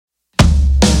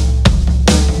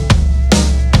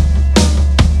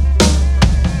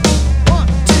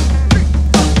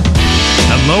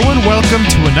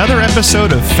another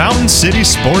episode of Fountain City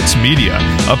Sports Media,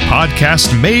 a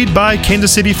podcast made by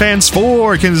Kansas City fans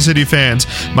for Kansas City fans.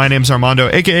 My name's Armando,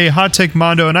 aka Hot Take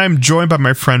Mondo, and I'm joined by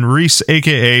my friend Reese,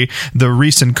 aka the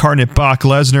Reese Incarnate Bach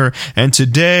Lesnar. And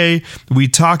today we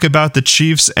talk about the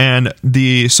Chiefs and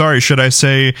the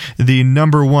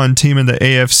number one team in the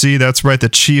AFC. That's right, the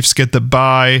Chiefs get the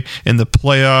bye in the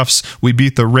playoffs. We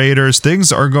beat the Raiders.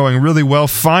 Things are going really well.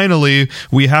 Finally,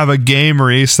 we have a game,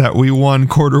 Reese, that we won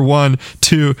quarter 1,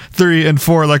 2, 3, and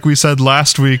 4. Like we said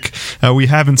last week, we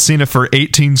haven't seen it for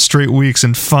 18 straight weeks,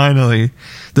 and finally,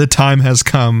 the time has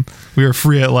come. We are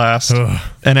free at last. Ugh.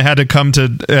 And it had to come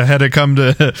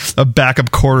to a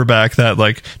backup quarterback that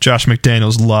like Josh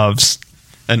McDaniels loves.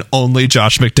 And only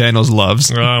Josh McDaniels loves.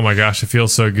 Oh my gosh, it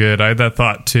feels so good. I had that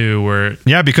thought too, where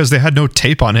because they had no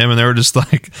tape on him, and they were just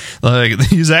like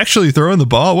he's actually throwing the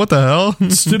ball. What the hell?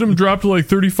 Stidham dropped like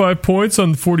 35 points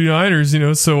on the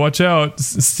 49ers, so watch out,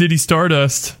 City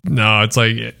Stardust. No, it's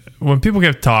like when people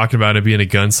kept talking about it being a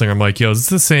gunslinger, I'm like, yo, it's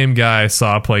the same guy I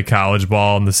saw play college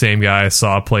ball, and the same guy I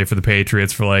saw play for the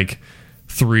Patriots for like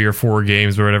 3 or 4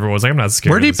 games or whatever it was. Like, I'm not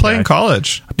scared. Where did he play in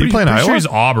college? Did he play in Iowa? Sure, he's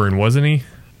Auburn, wasn't he?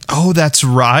 Oh, that's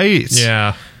right.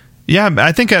 Yeah. Yeah,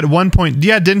 I think at one point,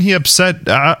 didn't he upset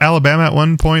Alabama at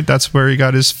one point? That's where he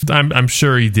got his... I'm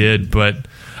sure he did, but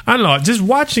I don't know. Just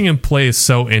watching him play is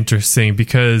so interesting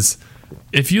because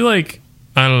if you,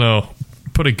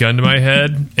 put a gun to my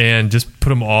head and just put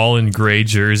them all in gray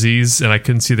jerseys and I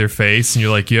couldn't see their face, and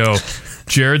you're like, yo,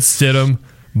 Jarrett Stidham,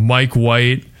 Mike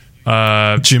White...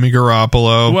 Jimmy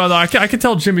Garoppolo. Well, I can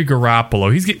tell Jimmy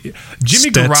Garoppolo.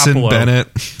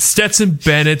 Stetson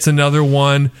Bennett's another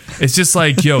one. It's just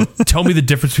like, yo, tell me the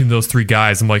difference between those 3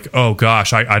 guys. I'm like, oh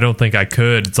gosh, I don't think I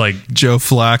could. It's like Joe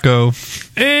Flacco.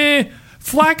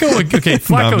 Flacco. Okay, Flacco.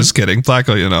 No, I'm just kidding.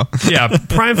 Flacco, Yeah,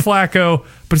 prime Flacco.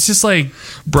 But it's just like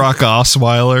Brock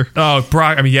Osweiler. Oh,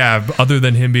 Brock. I mean, yeah. Other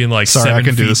than him being like 7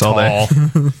 feet do this all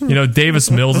day. Davis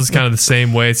Mills is kind of the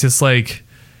same way. It's just like.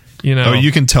 Oh,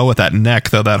 you can tell with that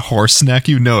neck, though, that horse neck.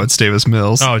 It's Davis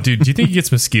Mills. Oh, dude, do you think he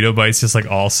gets mosquito bites just like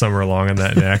all summer long on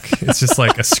that neck? It's just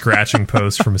like a scratching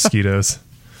post for mosquitoes.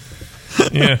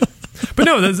 Yeah. But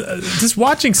no, just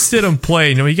watching Stidham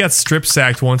play, he got strip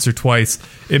sacked once or twice.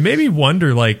 It made me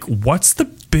wonder, what's the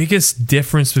biggest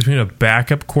difference between a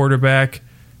backup quarterback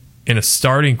and a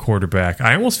starting quarterback?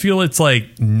 I almost feel it's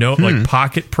like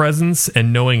pocket presence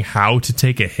and knowing how to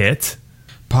take a hit.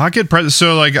 Pocket presence.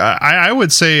 So I would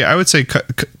say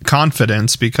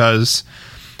confidence, because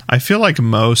I feel like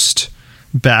most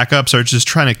backups are just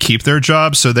trying to keep their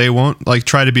job, so they won't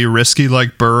try to be risky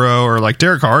like Burrow or like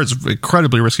Derek Carr is an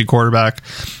incredibly risky quarterback.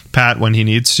 Pat when he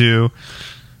needs to.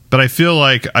 But I feel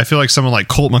like someone like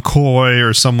Colt McCoy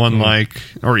or someone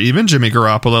or even Jimmy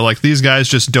Garoppolo, these guys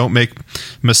just don't make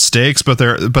mistakes, but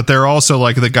they're also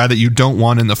like the guy that you don't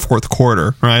want in the fourth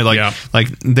quarter, right?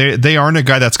 They aren't a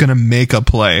guy that's going to make a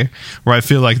play. Where I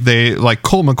feel like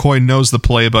Colt McCoy knows the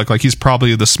playbook, he's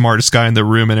probably the smartest guy in the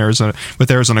room in Arizona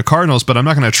Cardinals, but I'm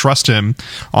not going to trust him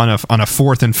on a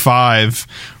 4th and 5,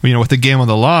 with the game on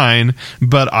the line.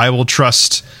 But I will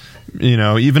trust.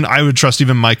 I would trust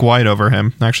even Mike White over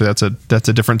him. Actually, that's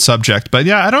a different subject. But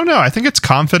yeah, I don't know. I think it's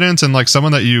confidence and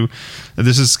someone that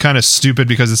this is kind of stupid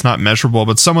because it's not measurable,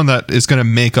 but someone that is going to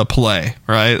make a play,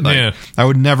 right? I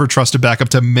would never trust a backup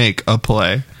to make a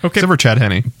play. Okay. Except for Chad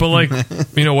Henne. But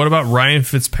what about Ryan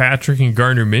Fitzpatrick and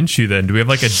Gardner Minshew then? Do we have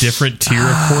a different tier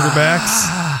of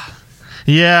quarterbacks?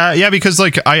 Yeah, because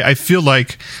I feel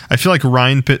like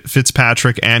Ryan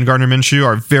Fitzpatrick and Gardner Minshew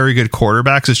are very good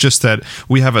quarterbacks. It's just that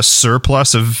we have a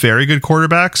surplus of very good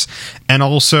quarterbacks, and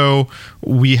also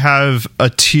we have a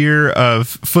tier of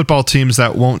football teams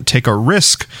that won't take a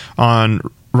risk on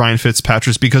Ryan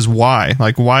Fitzpatrick, because why?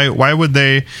 Why would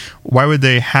they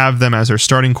have them as their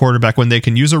starting quarterback when they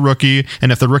can use a rookie,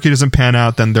 and if the rookie doesn't pan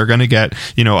out, then they're going to get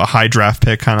a high draft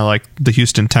pick, kind of like the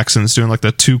Houston Texans doing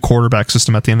the 2 quarterback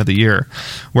system at the end of the year,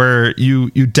 where you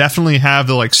definitely have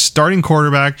the starting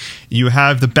quarterback, you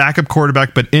have the backup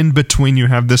quarterback, but in between you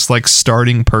have this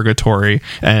starting purgatory.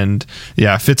 And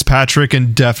yeah, Fitzpatrick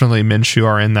and definitely Minshew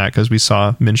are in that, because we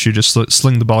saw Minshew just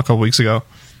sling the ball a couple weeks ago.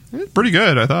 Pretty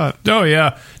good, I thought. Oh,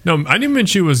 yeah. No, I knew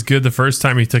Minshew was good the first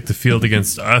time he took the field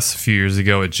against us a few years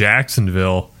ago at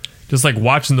Jacksonville. Just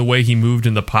watching the way he moved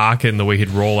in the pocket and the way he'd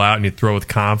roll out and he'd throw with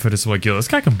confidence. I'm this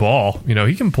guy can ball.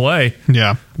 He can play.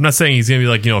 Yeah. I'm not saying he's going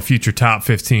to be a future top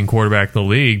 15 quarterback in the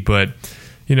league, but,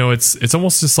 it's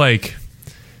almost just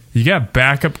you got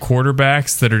backup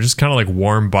quarterbacks that are just kind of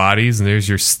warm bodies, and there's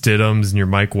your Stidhams and your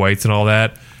Mike Whites and all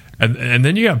that. And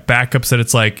then you got backups that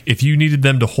it's like, if you needed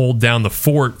them to hold down the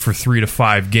fort for 3 to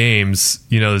 5 games,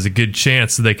 there's a good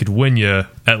chance that they could win you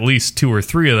at least 2 or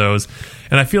 3 of those.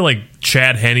 And I feel like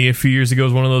Chad Henne a few years ago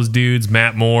was one of those dudes.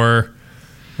 Matt Moore,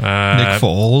 Nick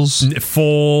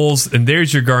Foles, and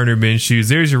there's your Gardner Minshew,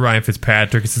 there's your Ryan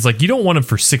Fitzpatrick. It's like you don't want them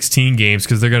for 16 games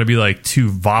because they're going to be like too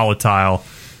volatile.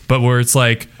 But where it's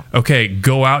like, okay,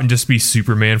 go out and just be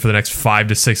Superman for the next 5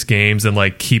 to 6 games and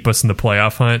like keep us in the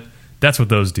playoff hunt. That's what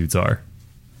those dudes are.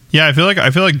 Yeah, I feel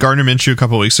like Gardner Minshew a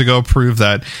couple weeks ago proved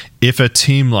that if a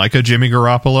team like a Jimmy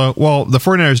Garoppolo, well, the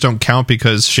 49ers don't count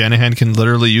because Shanahan can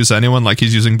literally use anyone like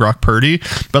he's using Brock Purdy.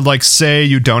 But like, say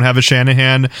you don't have a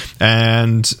Shanahan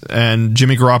and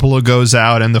Jimmy Garoppolo goes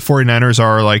out and the 49ers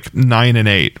are like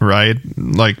 9-8, right?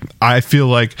 Like, I feel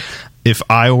like if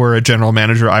I were a general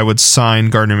manager, I would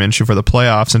sign Gardner Minshew for the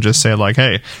playoffs and just say like,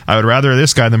 hey, I would rather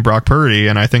this guy than Brock Purdy,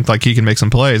 and I think like he can make some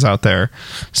plays out there.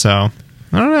 So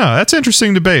I don't know. That's an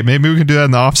interesting debate. Maybe we can do that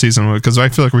in the offseason because I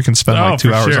feel like we can spend like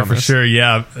 2 hours on this. For sure,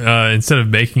 yeah. Instead of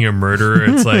making a murderer,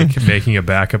 it's like making a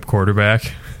backup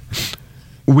quarterback.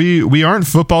 We aren't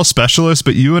football specialists,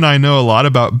 but you and I know a lot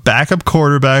about backup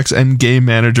quarterbacks and game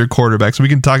manager quarterbacks. We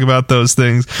can talk about those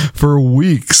things for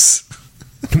weeks.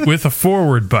 With a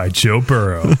foreword by Joe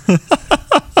Burrow.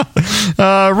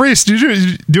 Reese, did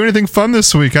you do anything fun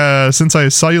this week since I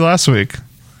saw you last week?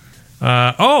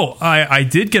 I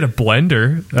did get a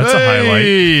blender. That's a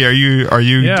highlight. Are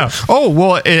you? Yeah. Oh,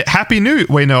 well, Happy New...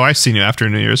 Wait, no, I've seen you after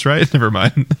New Year's, right? Never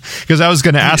mind. Because I was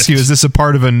going to ask you, is this a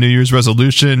part of a New Year's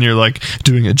resolution? You're like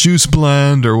doing a juice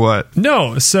blend or what?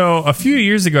 No. So a few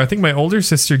years ago, I think my older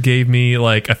sister gave me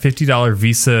like a $50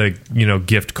 Visa,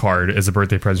 gift card as a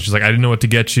birthday present. She's like, I didn't know what to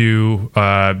get you.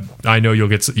 I know you'll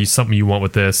get something you want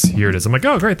with this. Here it is. I'm like,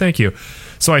 oh, great. Thank you.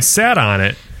 So I sat on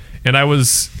it and I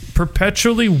was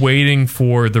perpetually waiting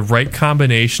for the right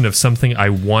combination of something I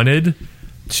wanted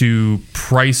to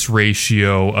price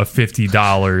ratio of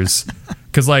 $50.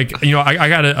 Because like, I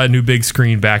got a new big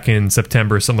screen back in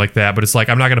September or something like that, but it's like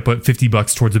I'm not going to put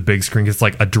 $50 towards a big screen because it's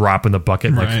like a drop in the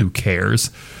bucket. Right. Like, who cares?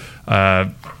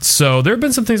 So there have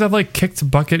been some things I've like kicked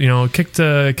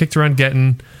around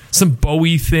getting some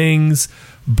Bowie things,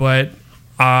 but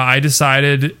I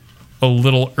decided a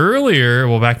little earlier,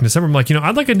 back in December, I'm like,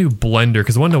 I'd like a new blender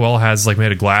because the one Noelle has is like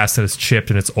made of glass and it's chipped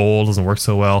and it's old, doesn't work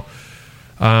so well.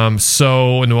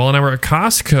 So Noelle and I were at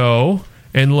Costco,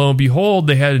 and lo and behold,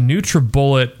 they had a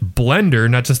NutriBullet blender,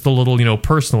 not just the little,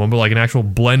 personal one, but like an actual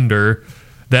blender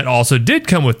that also did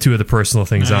come with 2 of the personal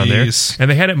things on there. And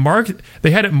they had it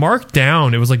marked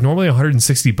down. It was like normally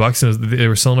 $160 and they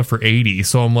were selling it for $80.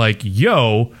 So I'm like,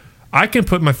 yo, I can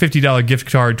put my $50 gift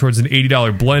card towards an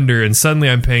 $80 blender, and suddenly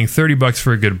I'm paying $30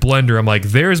 for a good blender. I'm like,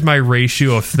 there's my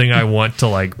ratio of thing I want to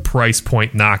like price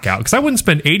point knockout. Because I wouldn't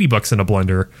spend $80 in a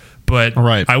blender, but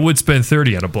right. I would spend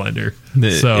 $30 on a blender.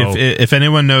 So if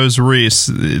anyone knows Reese,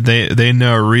 they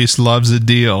know Reese loves a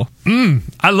deal.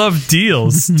 I love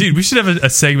deals, dude. We should have a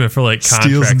segment for like contracts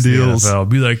Steals and deals. In the NFL.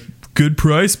 Be like, good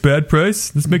price, bad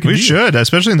price. Let's make a deal. We should,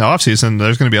 especially in the offseason.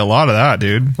 There's going to be a lot of that,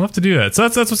 dude. We'll have to do that. So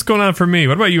that's what's going on for me.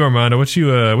 What about you, Armando? What you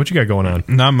got going on?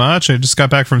 Not much. I just got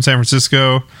back from San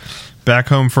Francisco, back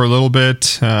home for a little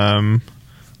bit.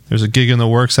 There's a gig in the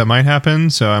works that might happen,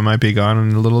 so I might be gone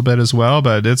in a little bit as well.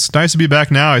 But it's nice to be back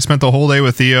now. I spent the whole day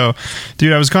with Theo,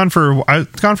 dude. I was gone for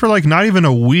like not even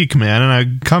a week, man. And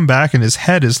I come back and his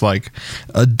head is like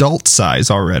adult size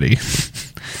already.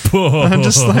 I'm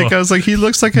just like, I was like, he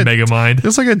looks like a Megamind.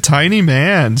 It's like a tiny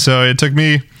man. So it took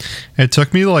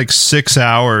me like 6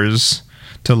 hours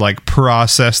to like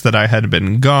process that I had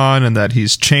been gone and that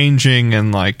he's changing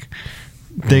and like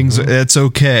things. It's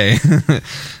okay.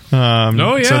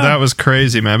 Oh yeah. So that was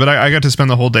crazy, man. But I got to spend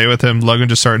the whole day with him. Logan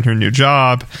just started her new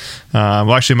job.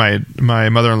 Well, actually, my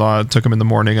mother-in-law took him in the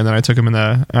morning, and then I took him in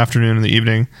the afternoon and the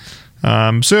evening.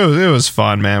 So it was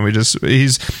fun, man.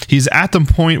 He's at the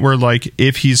point where like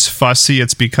if he's fussy,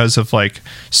 it's because of like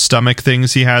stomach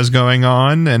things he has going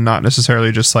on, and not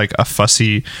necessarily just like a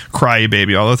fussy cry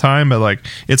baby all the time. But like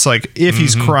it's like if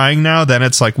he's crying now, then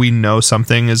it's like we know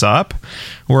something is up.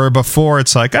 Where before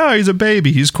it's like, oh, he's a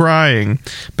baby, he's crying,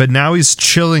 but now he's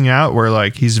chilling out. Where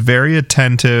like he's very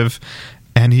attentive.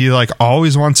 And he like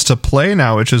always wants to play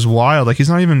now, which is wild. Like he's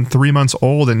not even 3 months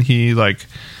old, and he like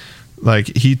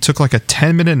he took like a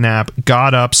 10-minute nap,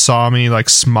 got up, saw me, like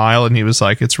smile, and he was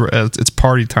like, "It's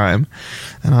party time."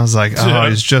 And I was like, "Oh, yeah.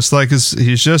 He's just like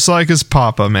his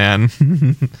papa, man."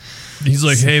 He's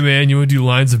like, "Hey, man, you want to do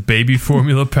lines of baby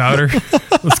formula powder?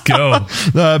 Let's go."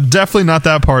 Definitely not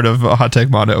that part of Hot Take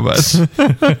Mondo, but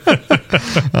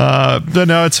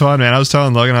no, it's fun, man. I was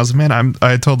telling Logan, I was like, man,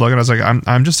 I told Logan, I was like,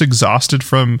 I'm just exhausted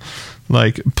from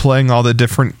like playing all the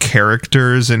different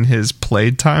characters in his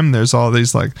playtime. There's all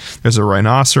these, like, there's a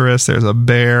rhinoceros, there's a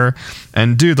bear,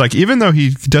 and dude, like, even though he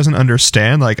doesn't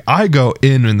understand, like, I go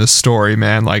in the story,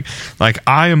 man. Like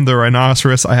I am the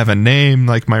rhinoceros. I have a name.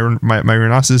 Like my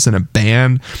rhinoceros is in a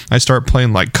band. I start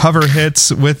playing like cover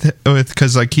hits with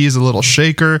because like he's a little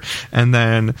shaker, and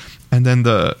then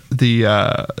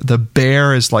the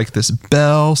bear is like this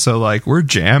bell. So like we're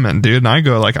jamming, dude. And I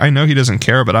go like, I know he doesn't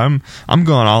care, but I'm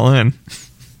going all in.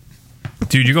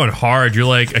 Dude, you're going hard. You're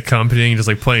like accompanying, just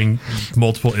like playing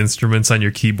multiple instruments on your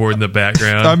keyboard in the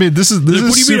background. I mean, this is what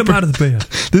do you mean I'm out of the band?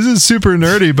 This is super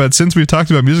nerdy, but since we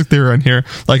talked about music theory on here,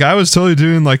 like I was totally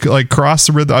doing like cross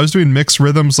rhythm. I was doing mixed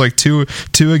rhythms, like two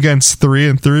against three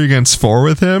and three against four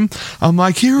with him. I'm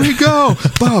like, here we go,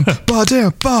 ba ba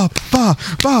da ba ba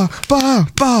ba ba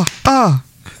ba ah.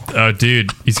 Oh,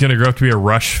 dude, he's gonna grow up to be a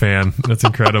Rush fan. That's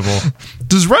incredible.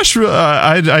 Does Rush?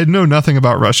 I know nothing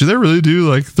about Rush. Do they really do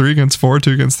like 3 against 4,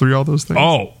 2 against 3, all those things?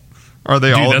 Oh, are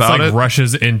they all that's about like it?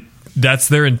 Rush's that's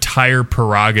their entire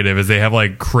prerogative. Is they have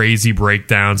like crazy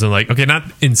breakdowns and like, okay, not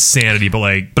insanity, but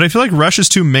like. But I feel like Rush is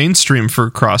too mainstream for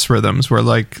cross rhythms. Where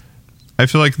like, I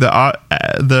feel like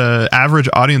the average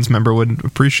audience member wouldn't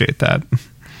appreciate that.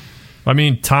 I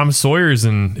mean, Tom Sawyer's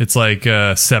and it's like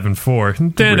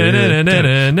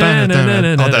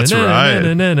 7/4. Oh, that's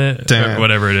right.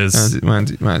 Whatever it is. Yeah, or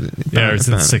it's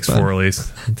 6/4 at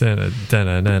least.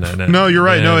 No, you're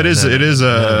right. No, it is.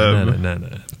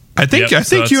 I think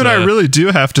you and I really do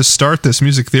have to start this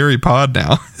music theory pod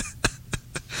now.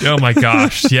 Oh my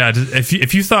gosh, yeah.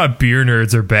 If you thought beer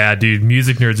nerds are bad, dude,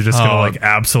 music nerds are just gonna like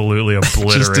absolutely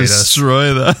obliterate just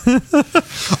destroy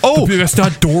that. Oh, that's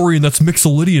not Dorian, that's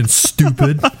Mixolydian,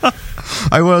 stupid.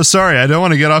 I don't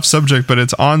want to get off subject, but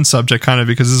it's on subject kind of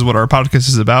because this is what our podcast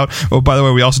is about. Oh, by the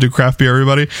way, we also do craft beer,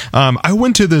 everybody. I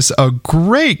went to a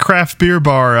great craft beer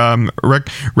bar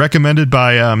recommended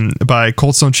by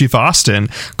Cold Stone Chief Austin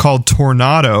called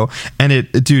Tornado, and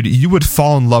dude, you would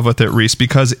fall in love with it, Reese,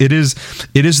 because it is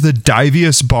the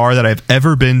diviest bar that I've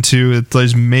ever been to.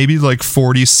 There's maybe like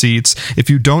 40 seats. If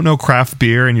you don't know craft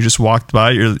beer and you just walked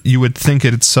by, you would think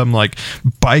it's some like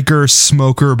biker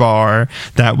smoker bar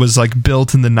that was like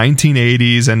built in the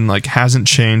 1980s and like hasn't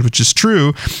changed, which is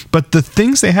true. But the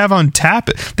things they have on tap,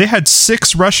 they had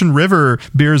 6 Russian River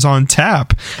beers on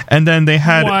tap, and then they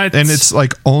had and it's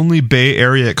like only Bay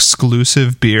Area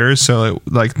exclusive beers. So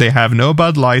like they have no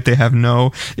Bud Light,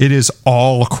 it is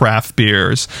all craft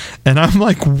beers, and I'm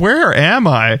like, where am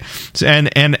I? And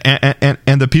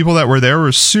the people that were there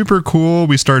were super cool.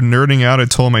 We started nerding out. I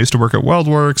told them I used to work at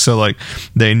WeldWorks, so like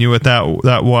they knew what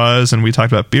that was, and we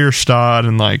talked about Bierstadt,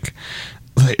 and like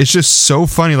it's just so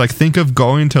funny. Like, think of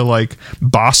going to like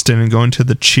Boston and going to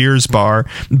the Cheers bar,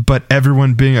 but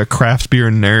everyone being a craft beer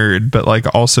nerd, but like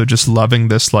also just loving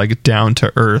this like down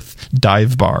to earth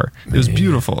dive bar. It was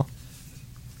beautiful.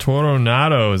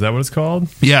 Tornado, is that what it's called?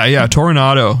 Yeah,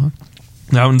 Tornado.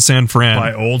 Out in San Fran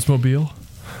by Oldsmobile.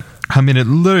 I mean, it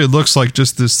literally looks like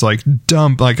just this like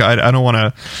dump. Like I don't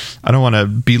want to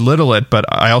belittle it, but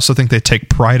I also think they take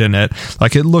pride in it.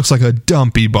 Like it looks like a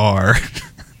dumpy bar.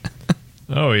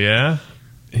 Oh yeah,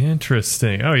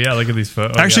 interesting. Oh yeah, look at these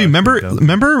photos. Actually,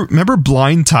 remember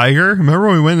Blind Tiger? Remember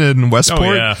when we went in Westport?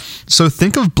 Oh yeah. So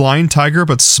think of Blind Tiger,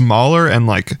 but smaller and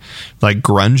like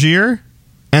grungier.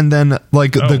 And then,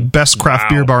 like, the best craft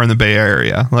beer bar in the Bay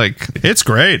Area. Like, it's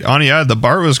great. Yeah, the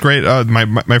bar was great.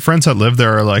 My friends that live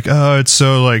there are like, oh, it's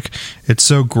so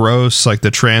gross. Like, the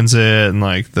transit and,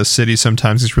 like, the city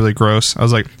sometimes is really gross. I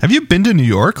was like, have you been to New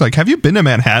York? Like, have you been to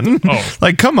Manhattan? Oh.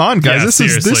 Like, come on, guys. Yeah,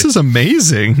 this is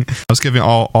amazing. I was giving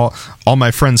all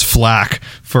my friends flack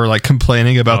for, like,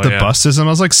 complaining about the bus system. I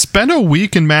was like, spend a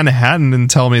week in Manhattan and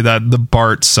tell me that the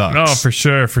BART sucks. Oh, for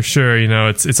sure. You know,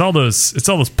 it's all those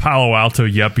Palo Alto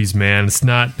yuppies, man. It's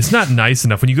not nice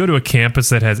enough. When you go to a campus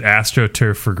that has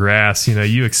AstroTurf for grass, you know,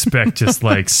 you expect just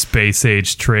like space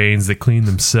age trains that clean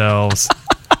themselves.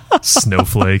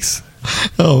 Snowflakes.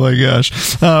 Oh my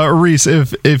gosh, Reese!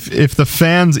 If the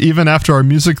fans, even after our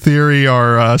music theory,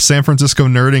 our San Francisco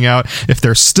nerding out, if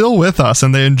they're still with us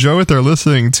and they enjoy what they're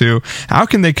listening to, how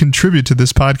can they contribute to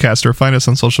this podcast or find us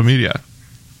on social media?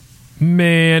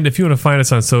 Man, if you want to find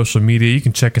us on social media, you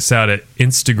can check us out at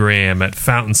Instagram at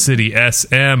Fountain City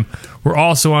SM. We're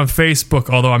also on Facebook,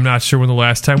 although I'm not sure when the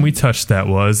last time we touched that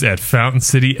was, at Fountain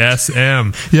City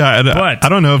SM. Yeah, but I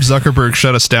don't know if Zuckerberg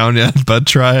shut us down yet, but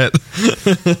try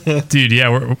it. Dude,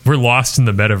 yeah, we're lost in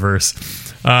the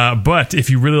metaverse. But if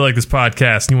you really like this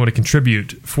podcast and you want to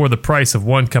contribute for the price of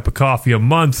 1 cup of coffee a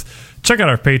month, check out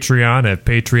our Patreon at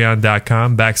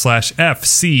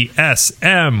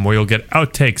patreon.com/FCSM, where you'll get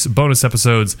outtakes, bonus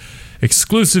episodes,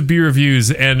 exclusive beer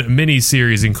reviews, and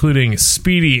mini-series, including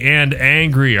Speedy and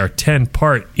Angry, our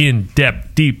 10-part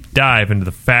in-depth deep dive into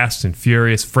the Fast and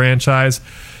Furious franchise.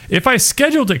 If I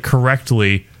scheduled it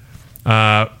correctly,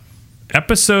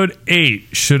 Episode 8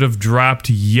 should have dropped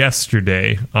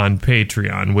yesterday on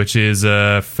Patreon, which is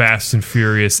Fast and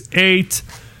Furious 8.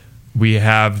 We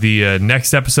have the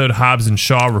next episode, Hobbs and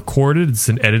Shaw, recorded. It's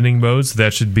in editing mode, so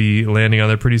that should be landing on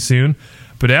there pretty soon.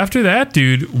 But after that,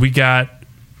 dude, we got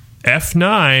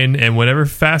F9 and whenever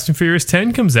Fast and Furious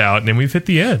 10 comes out, and then we've hit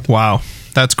the end. Wow,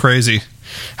 that's crazy.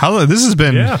 How long? This has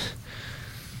been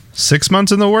 6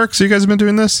 months in the works. You guys have been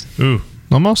doing this? Ooh.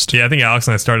 Almost? Yeah, I think Alex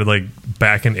and I started like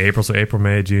back in April. So April,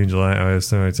 May, June, July,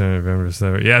 August, November,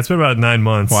 December. Yeah, it's been about 9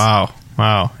 months. Wow.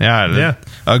 Yeah.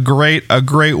 A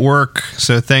great work.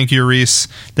 So thank you, Reese.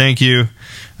 Thank you,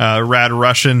 Rad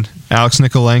Russian, Alex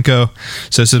Nikolenko.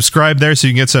 So subscribe there so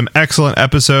you can get some excellent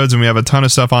episodes, and we have a ton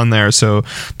of stuff on there. So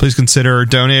please consider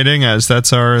donating, as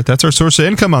that's our source of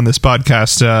income on this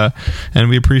podcast, and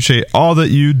we appreciate all that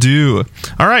you do.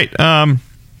 All right.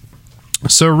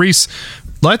 So Reese,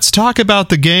 let's talk about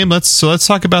the game. Let's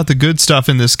talk about the good stuff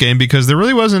in this game, because there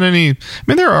really wasn't any. I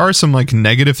mean, there are some like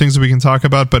negative things that we can talk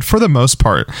about, but for the most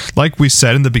part, like we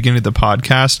said in the beginning of the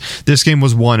podcast, this game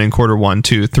was won in quarter 1,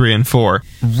 2, 3, and 4.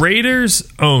 Raiders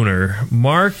owner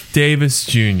Mark Davis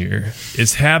Jr.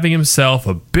 is having himself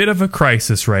a bit of a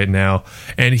crisis right now,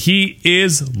 and he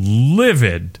is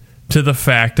livid to the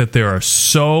fact that there are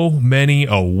so many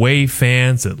away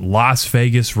fans at Las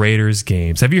Vegas Raiders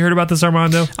games. Have you heard about this,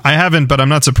 Armando? I haven't, but I'm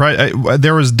not surprised.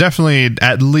 There was definitely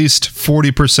at least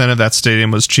 40% of that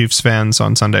stadium was Chiefs fans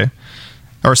on Sunday.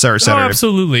 Or Saturday. Oh,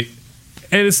 absolutely.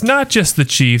 And it's not just the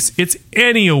Chiefs. It's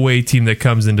any away team that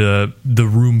comes into the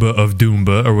Roomba of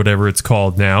Doomba, or whatever it's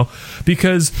called now.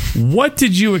 Because what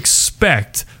did you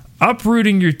expect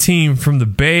uprooting your team from the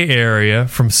Bay Area,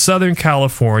 from Southern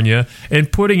California,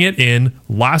 and putting it in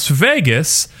Las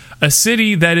Vegas, a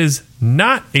city that is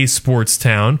not a sports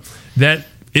town, that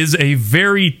is a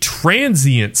very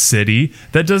transient city,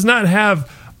 that does not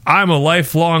have "I'm a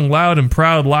lifelong loud and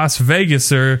proud Las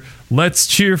Vegaser, let's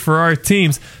cheer for our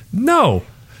teams"? No.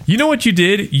 You know what you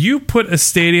did? You put a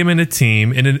stadium and a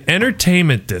team in an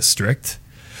entertainment district.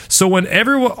 So when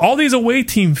all these away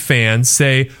team fans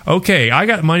say, okay, I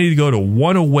got money to go to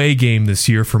one away game this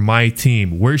year for my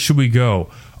team, where should we go?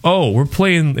 Oh, we're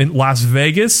playing in Las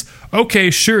Vegas? Okay,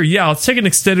 sure, yeah, let's take an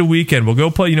extended weekend. We'll go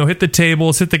play, hit the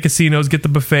tables, hit the casinos, get the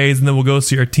buffets, and then we'll go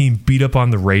see our team beat up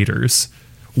on the Raiders.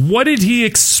 What did he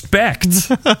expect?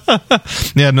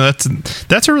 Yeah, no,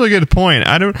 that's a really good point.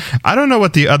 I don't know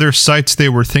what the other sites they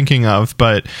were thinking of,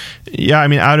 but yeah, I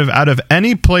mean, out of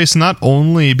any place, not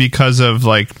only because of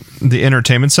like the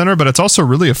entertainment center, but it's also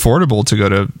really affordable to go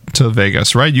to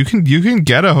Vegas, right? You can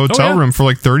get a hotel room for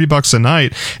like $30 a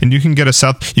night, and you can get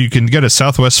a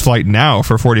Southwest flight now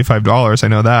for $45. I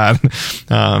know that.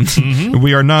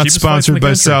 We are not cheapest sponsored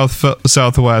by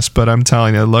Southwest, but I'm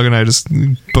telling you, Logan and I just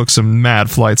booked some mad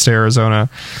flights to Arizona,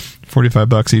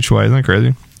 $45 each way. Isn't that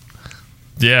crazy?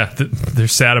 Yeah, they're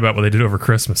sad about what they did over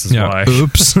Christmas is why.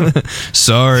 Oops.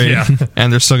 Sorry. Yeah.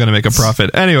 And they're still going to make a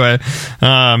profit. Anyway.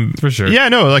 For sure. Yeah,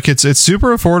 no, like it's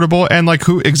super affordable, and like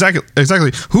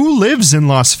exactly who lives in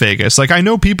Las Vegas? Like I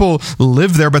know people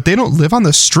live there, but they don't live on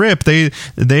the Strip.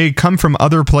 They come from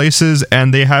other places,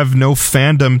 and they have no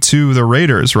fandom to the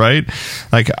Raiders, right?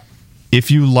 Like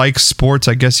if you like sports,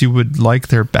 I guess you would like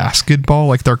their basketball.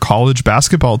 Like their college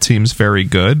basketball team's very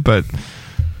good, but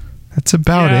that's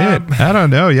about it. I don't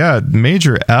know. Yeah,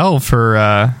 major L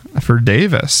for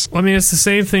Davis. Well, I mean, it's the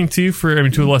same thing too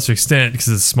to a lesser extent because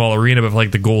it's a small arena. But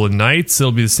like the Golden Knights,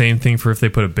 it'll be the same thing for if they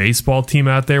put a baseball team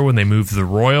out there when they move to the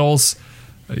Royals.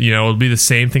 It'll be the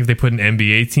same thing if they put an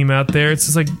NBA team out there. It's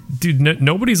just like, dude,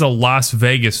 nobody's a Las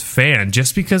Vegas fan.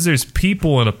 Just because there's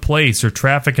people in a place or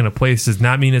traffic in a place does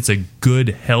not mean it's a good,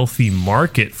 healthy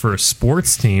market for a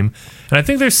sports team. And I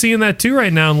think they're seeing that too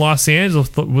right now in Los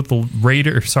Angeles with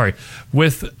the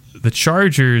with the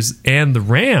Chargers and the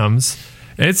Rams.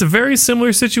 And it's a very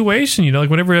similar situation, like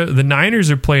whenever the Niners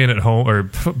are playing at home, or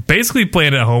basically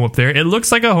playing at home up there, it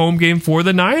looks like a home game for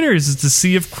the Niners. It's a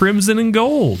sea of crimson and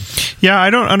gold. Yeah,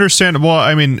 I don't understand. Well,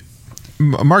 I mean,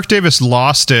 Mark Davis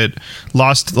lost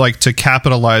like to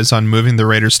capitalize on moving the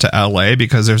Raiders to LA,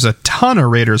 because there's a ton of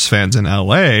Raiders fans in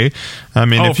LA. I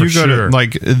mean, if you go to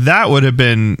like that would have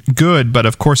been good, but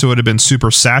of course it would have been super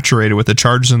saturated with the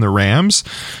Chargers and the Rams.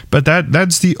 But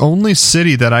that's the only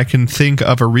city that I can think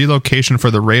of a relocation for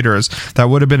the Raiders that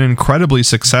would have been incredibly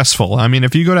successful. I mean,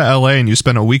 if you go to LA and you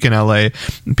spend a week in LA,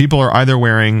 people are either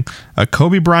wearing a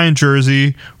Kobe Bryant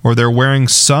jersey or they're wearing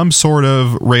some sort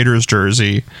of Raiders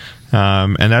jersey.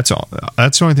 And that's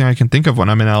the only thing I can think of when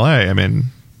I'm in LA. I mean,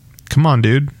 come on,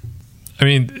 dude. I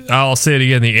mean, I'll say it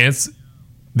again.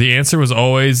 The answer was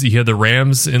always you had the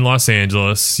Rams in Los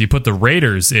Angeles, you put the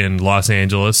Raiders in Los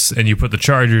Angeles, and you put the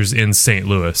Chargers in St.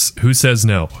 Louis. Who says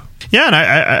no? Yeah, and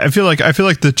I feel like I feel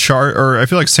like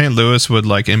St. Louis would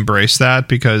like embrace that,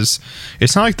 because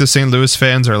it's not like the St. Louis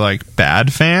fans are like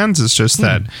bad fans. It's just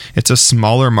that it's a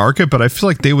smaller market, but I feel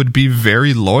like they would be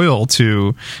very loyal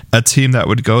to a team that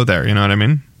would go there. You know what I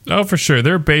mean? Oh, for sure.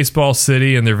 They're a baseball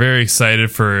city, and they're very excited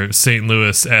for St.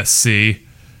 Louis SC.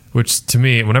 Which, to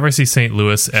me, whenever I see St.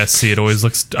 Louis SC, it always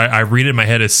looks... I read it in my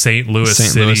head as St. Louis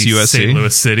St. City, Louis, USC. St.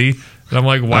 Louis City. And I'm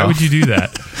like, why would you do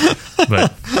that?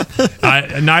 But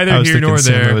neither here nor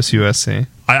there. St. Louis, USC.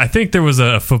 I think there was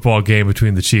a football game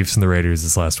between the Chiefs and the Raiders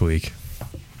this last week.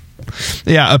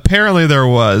 Yeah, apparently there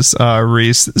was,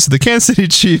 Reese. So the Kansas City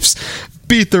Chiefs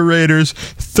beat the Raiders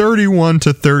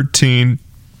 31-13.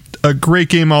 A great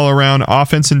game all around,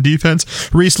 offense and defense.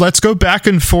 Reese, let's go back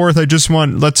and forth.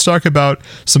 Let's talk about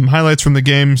some highlights from the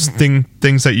games,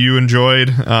 things that you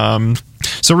enjoyed.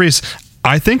 So Reese,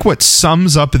 I think what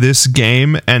sums up this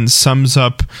game and sums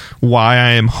up why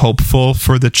I am hopeful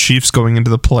for the Chiefs going into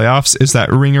the playoffs is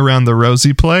that ring around the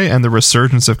rosy play and the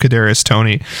resurgence of Kadarius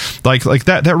Toney. Like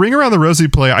that ring around the rosy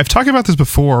play. I've talked about this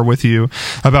before with you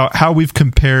about how we've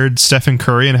compared Stephen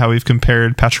Curry and how we've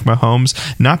compared Patrick Mahomes,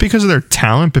 not because of their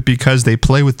talent, but because they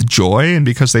play with joy and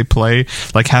because they play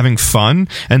like having fun.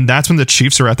 And that's when the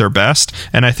Chiefs are at their best.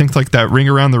 And I think like that ring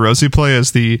around the rosy play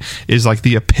is like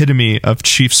the epitome of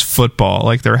Chiefs football.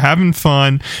 Like they're having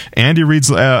fun. Andy Reid's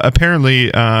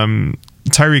apparently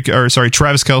Travis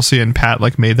Kelce and Pat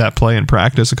like made that play in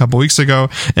practice a couple weeks ago,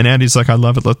 and Andy's like, I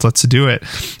love it, let's do it.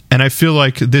 And I feel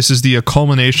like this is the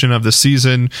culmination of the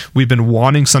season. We've been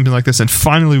wanting something like this, and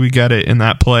finally we get it in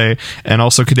that play. And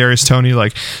also Kadarius Toney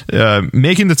like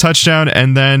making the touchdown,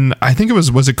 and then I think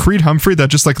was it Creed Humphrey that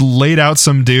just like laid out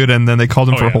some dude, and then they called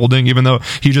him holding, even though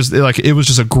he just like it was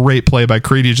just a great play by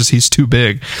Creed. He's too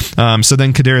big. So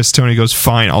then Kadarius Toney goes,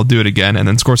 fine, I'll do it again, and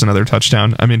then scores another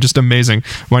touchdown. I mean, just amazing.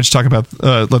 Why don't you talk about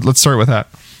let's start with that.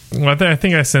 Well, I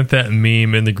think I sent that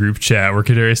meme in the group chat where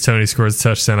Kadarius Toney scores a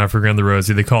touchdown off around the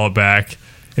rosy. They call it back,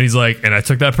 and he's like, and I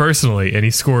took that personally, and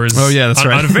he scores. Oh yeah, that's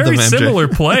right. On a very similar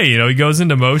play. You know, he goes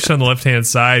into motion on the left hand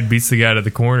side, beats the guy to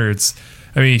the corner.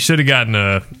 He should have gotten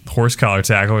a horse collar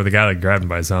tackle, or the guy that grabbed him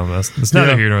by his helmet. It's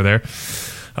neither here nor there.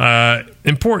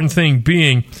 Important thing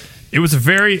being, it was a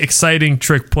very exciting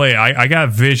trick play. I got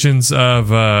visions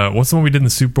of what's the one we did in the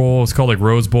Super Bowl? It's called like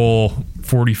Rose Bowl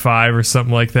 45 or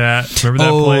something like that. Remember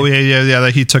that play? Oh, yeah.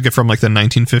 That he took it from like the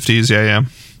 1950s. Yeah.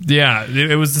 Yeah,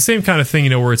 it was the same kind of thing, you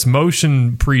know, where it's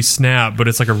motion pre-snap, but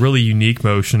it's like a really unique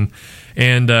motion.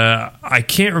 And I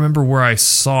can't remember where I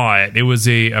saw it. It was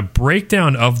a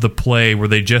breakdown of the play where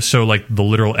they just show like the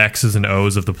literal X's and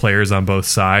O's of the players on both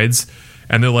sides.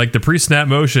 And they're like, the pre-snap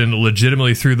motion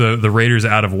legitimately threw the Raiders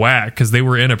out of whack because they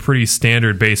were in a pretty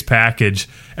standard base package.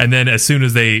 And then as soon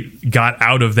as they got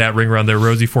out of that ring around their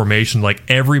rosy formation, like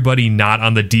everybody not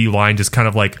on the D line just kind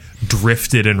of like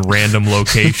drifted in random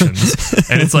locations.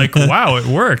 And it's like, wow, it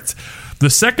worked. The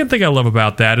second thing I love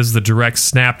about that is the direct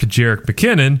snap to Jerick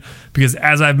McKinnon, because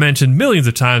as I've mentioned millions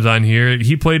of times on here,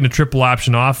 he played in a triple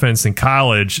option offense in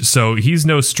college. So he's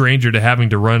no stranger to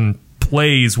having to run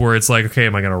plays where it's like, okay,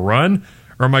 am I going to run?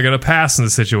 Or am I going to pass in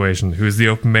this situation? Who's the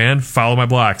open man? Follow my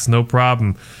blocks. No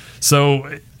problem.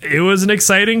 So it was an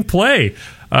exciting play.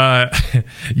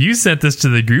 You sent this to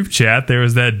the group chat. There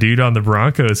was that dude on the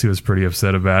Broncos who was pretty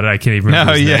upset about it. I can't even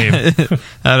remember his name.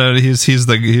 I don't know. He's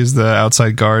the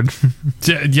outside guard.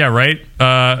 Yeah, right.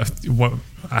 What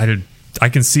I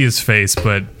can see his face,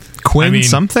 but Quinn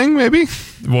something maybe.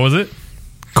 What was it?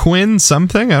 Quinn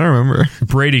something? I don't remember.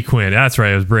 Brady Quinn. That's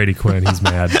right. It was Brady Quinn. He's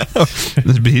mad.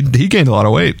 he gained a lot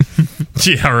of weight.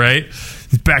 Yeah, right.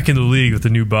 He's back in the league with the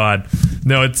new bod.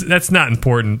 No, that's not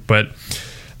important, but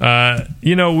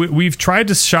we've tried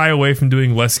to shy away from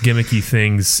doing less gimmicky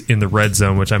things in the red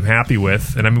zone, which I'm happy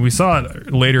with. And I mean, we saw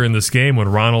it later in this game when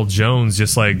Ronald Jones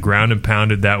just like ground and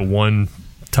pounded that one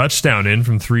touchdown in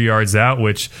from 3 yards out,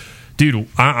 which, dude,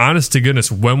 honest to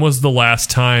goodness, when was the last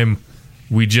time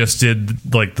we just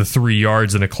did like the 3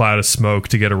 yards in a cloud of smoke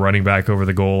to get a running back over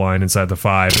the goal line inside the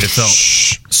 5? It felt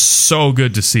so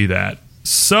good to see that.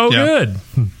 Good.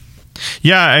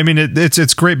 Yeah, I mean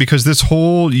it's great because this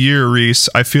whole year, Reese,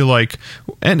 I feel like,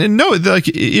 and no, like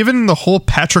even in the whole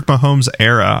Patrick Mahomes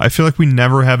era, I feel like we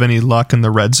never have any luck in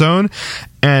the red zone,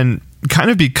 and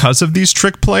kind of because of these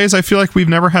trick plays, I feel like we've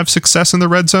never had success in the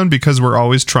red zone because we're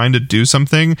always trying to do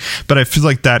something. But I feel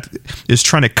like that is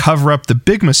trying to cover up the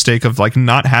big mistake of like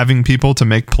not having people to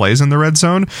make plays in the red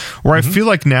zone. Where I feel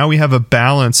like now we have a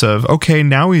balance of, okay,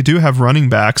 now we do have running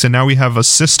backs and now we have a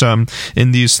system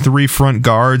in these three front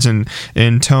guards and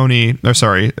in Tooney,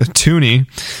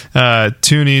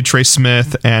 Trey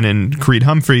Smith, and in Creed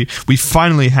Humphrey. We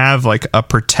finally have like a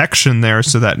protection there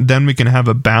so that then we can have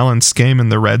a balanced game in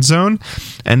the red zone.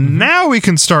 And now we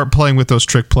can start playing with those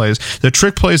trick plays. The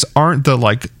trick plays aren't the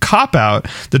like cop out.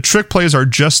 The trick plays are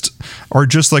just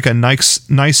like a nice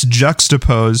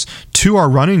juxtapose to our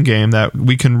running game that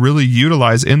we can really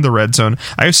utilize in the red zone.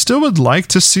 I still would like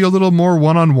to see a little more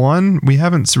one-on-one. We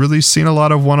haven't really seen a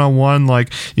lot of one-on-one,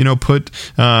 like, you know, put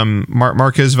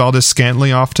Marquez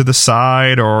Valdes-Scantling off to the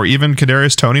side, or even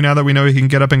Kadarius Toney now that we know he can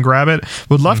get up and grab it.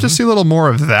 Would love to see a little more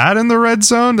of that in the red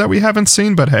zone that we haven't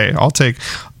seen, but hey, I'll take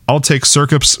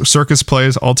circus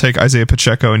plays. I'll take Isaiah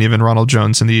Pacheco and even Ronald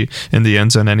Jones in the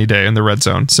end zone any day in the red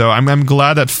zone. So I'm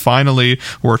glad that finally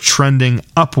we're trending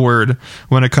upward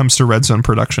when it comes to red zone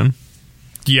production.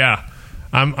 Yeah,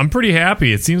 I'm pretty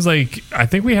happy. It seems like I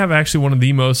think we have actually one of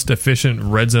the most efficient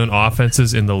red zone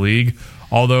offenses in the league.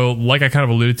 Although, like I kind of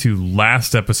alluded to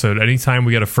last episode, anytime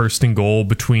we get a first and goal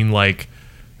between like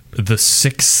the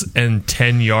 6 and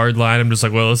 10 yard line, I'm just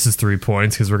like, well, this is 3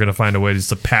 points because we're going to find a way just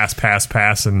to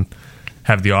pass and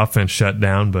have the offense shut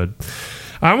down. But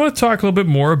I want to talk a little bit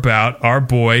more about our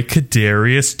boy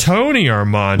Kadarius Toney,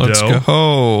 Armando. Let's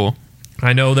go.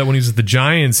 I know that when he was with the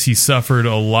Giants, he suffered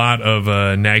a lot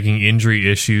of nagging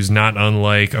injury issues, not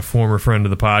unlike a former friend of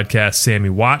the podcast, Sammy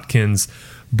Watkins.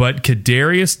 But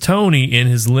Kadarius Toney, in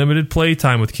his limited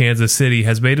playtime with Kansas City,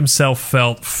 has made himself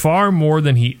felt far more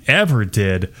than he ever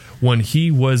did when he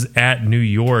was at New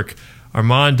York.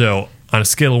 Armando, on a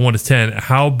scale of 1 to 10,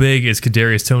 how big is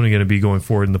Kadarius Toney going to be going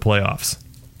forward in the playoffs?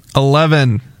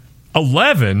 11.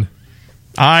 11?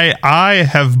 I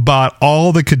have bought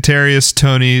all the Kadarius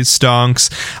Toney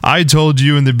stonks. I told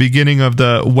you in the beginning of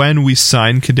when we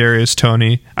signed Kadarius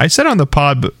Toney, I said on the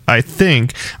pod, but I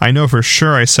know for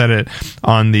sure I said it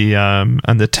on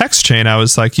the text chain. I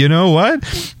was like, you know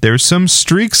what? There's some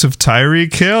streaks of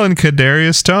Tyreek Hill and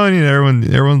Kadarius Toney.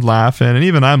 And everyone's laughing, and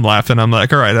even I'm laughing. I'm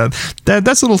like, all right,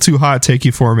 that's a little too hot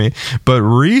takey for me. But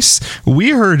Reese,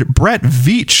 we heard Brett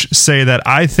Veach say that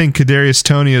I think Kadarius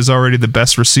Toney is already the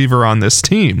best receiver on this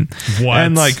team. What?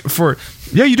 And like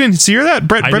you didn't hear that?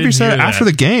 Brett Veach said it after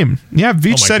the game. Yeah,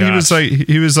 Veach said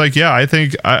he was like, yeah, I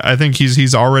think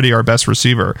he's already our best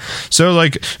receiver. So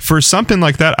like for something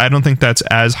like that, I don't think that's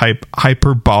as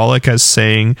hyperbolic as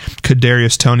saying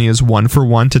Kadarius Toney is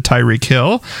 1-for-1 to Tyreek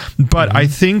Hill, but I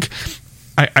think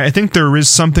there is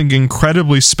something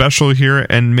incredibly special here,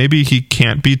 and maybe he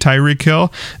can't be Tyreek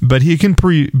Hill, but he can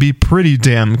be pretty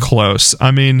damn close.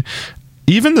 I mean,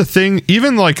 even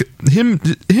like him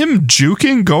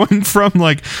juking, going from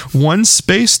like one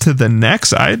space to the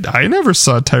next, I never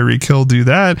saw Tyreek Hill do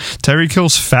that. Tyreek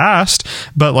Hill's fast,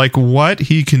 but like what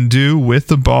he can do with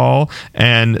the ball,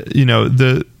 and you know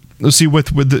the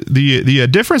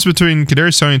difference between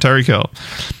Kadarius Toney and Tyreek Hill.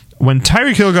 When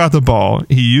Tyreek Hill got the ball,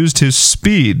 he used his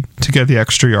speed to get the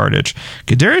extra yardage.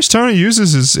 Kadarius Toney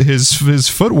uses his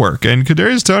footwork, and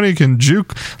Kadarius Toney can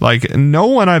juke like no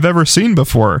one I've ever seen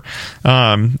before.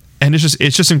 And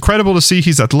it's just incredible to see.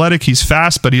 He's athletic, he's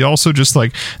fast, but he also just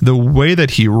like the way that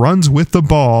he runs with the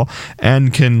ball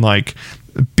and can like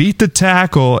beat the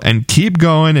tackle and keep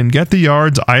going and get the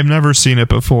yards. I've never seen it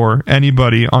before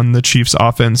anybody on the Chiefs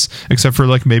offense, except for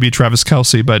like maybe Travis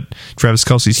Kelce, but Travis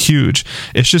Kelce's huge.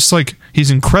 It's just like,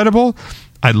 he's incredible.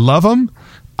 I love him.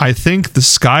 I think the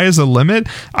sky is the limit.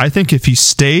 I think if he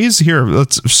stays here,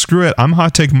 let's screw it. I'm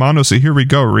hot take mono. So here we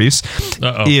go, Reese.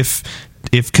 Uh-oh.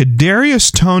 If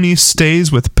Kadarius Toney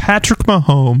stays with Patrick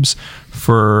Mahomes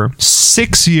for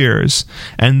 6 years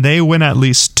and they win at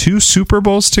least 2 Super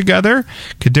Bowls together,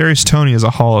 Kadarius Toney is a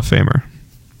Hall of Famer.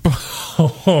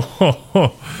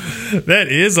 That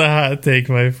is a hot take,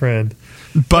 my friend.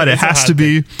 But it has to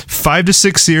be 5 to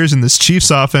 6 years in this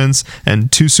Chiefs offense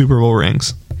and 2 Super Bowl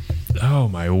rings. Oh,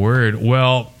 my word.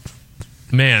 Well,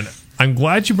 man, I'm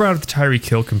glad you brought up the Tyreek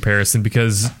Hill comparison,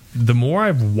 because the more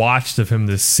I've watched of him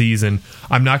this season,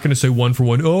 I'm not going to say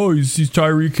 1-for-1. Oh, he's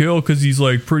Tyreek Hill because he's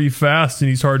like pretty fast and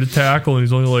he's hard to tackle and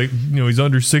he's only like, he's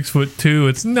under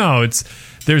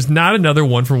 6'2". There's not another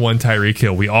 1-for-1 Tyreek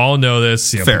Hill. We all know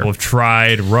this. People have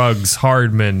tried. Ruggs,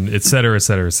 Hardman, et cetera, et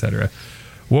cetera, et cetera.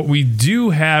 What we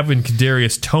do have in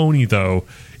Kadarius Toney, though,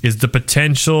 is the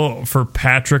potential for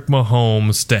Patrick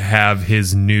Mahomes to have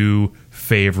his new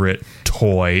favorite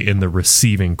toy in the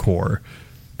receiving core.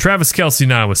 Travis Kelce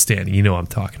notwithstanding, you know what I'm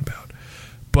talking about.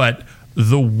 but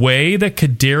the way that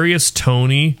Kadarius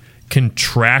Toney can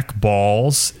track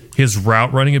balls, his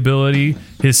route running ability,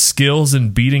 his skills in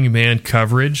beating man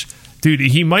coverage, dude,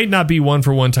 he might not be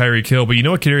one-for-one Tyreek Hill, but you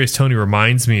know what Kadarius Toney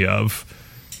reminds me of?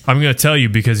 I'm going to tell you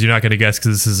because you're not going to guess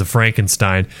because this is a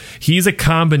Frankenstein. He's a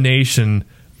combination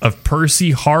of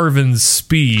Percy Harvin's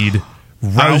speed,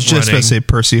 route I was just running, going to say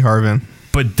Percy Harvin.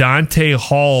 but Dante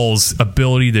Hall's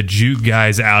ability to juke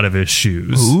guys out of his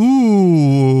shoes.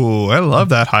 Ooh, I love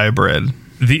that hybrid.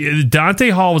 The Dante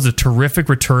Hall was a terrific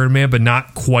return man, but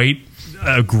not quite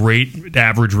a great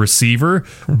average receiver.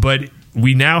 But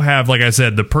we now have, like I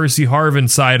said, the Percy Harvin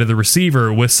side of the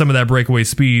receiver with some of that breakaway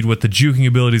speed, with the juking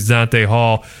abilities of Dante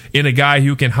Hall, in a guy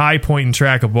who can high point and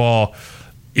track a ball.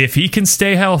 If he can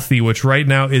stay healthy, which right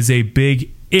now is a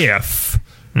big if,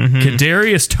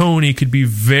 Kadarius Toney could be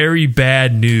very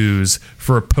bad news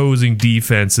for opposing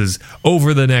defenses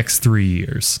over the next 3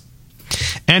 years.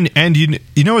 And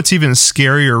you know what's even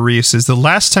scarier, Reese, is the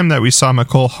last time that we saw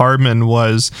Mecole Hardman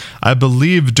was, I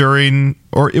believe, during,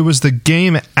 or it was the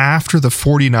game after the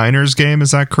 49ers game.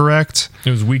 Is that correct? It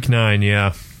was week 9,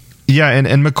 yeah. Yeah,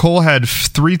 and Mecole had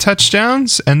 3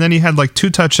 touchdowns, and then he had like 2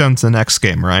 touchdowns the next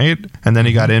game, right? And then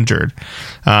he got injured.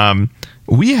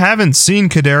 We haven't seen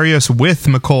Kadarius with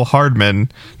Mecole Hardman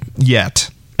yet.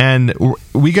 And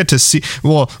we get to see.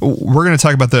 Well, we're going to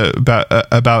talk about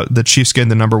the Chiefs getting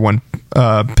the number 1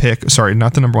 pick. Sorry,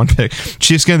 not the number 1 pick.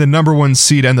 Chiefs getting the number 1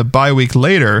 seed and the bye week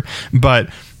later. But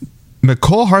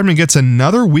Mecole Hardman gets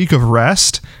another week of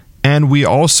rest. And we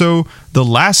also, the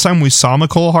last time we saw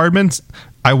Mecole Hardman,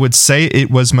 I would say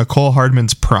it was Mecole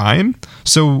Hardman's prime.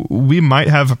 So we might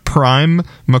have a prime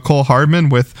Mecole Hardman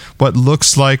with what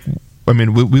looks like. I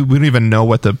mean, we don't even know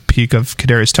what the peak of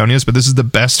Kadarius Toney is, but this is the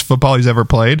best football he's ever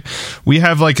played. We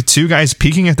have like 2 guys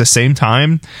peaking at the same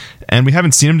time, and we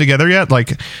haven't seen them together yet.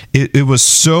 Like it was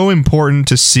so important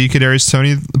to see Kadarius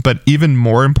Toney, but even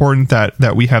more important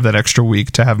that we have that extra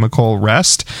week to have Mecole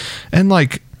rest. And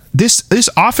like this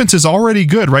offense is already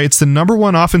good, right? It's the number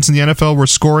 1 offense in the NFL. We're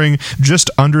scoring just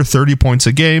under 30 points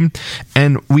a game,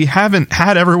 and we haven't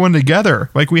had everyone together.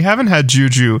 Like we haven't had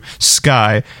Juju,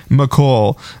 Sky,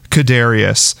 Mecole,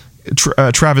 Kadarius,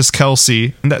 Travis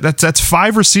Kelce. That's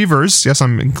 5 receivers. Yes,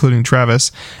 I'm including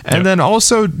Travis. And then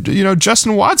also,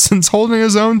 Justin Watson's holding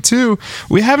his own too.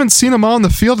 We haven't seen them all on the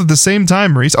field at the same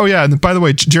time, Maurice. Oh yeah, and by the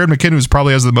way, Jared McKinnon, who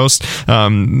probably has the most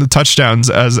touchdowns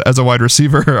as a wide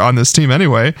receiver on this team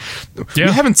anyway. Yeah.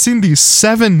 We haven't seen these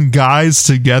 7 guys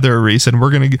together, Reese, and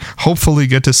we're going to hopefully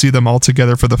get to see them all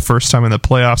together for the first time in the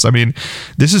playoffs. I mean,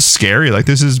 this is scary. Like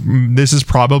this is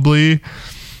probably...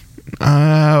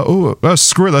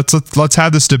 screw it. Let's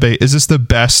have this debate. Is this the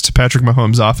best Patrick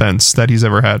Mahomes offense that he's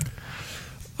ever had?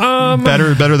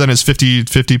 Better than his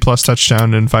 50 plus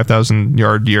touchdown and 5,000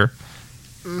 yard year.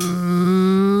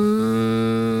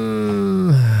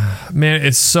 Man,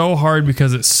 it's so hard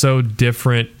because it's so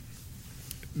different.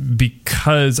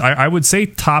 Because I would say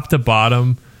top to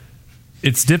bottom,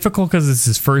 it's difficult because it's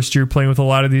his first year playing with a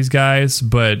lot of these guys,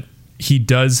 but he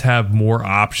does have more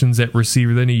options at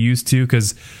receiver than he used to.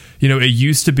 Because it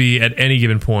used to be at any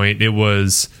given point, it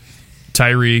was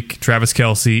Tyreek, Travis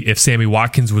Kelce, if Sammy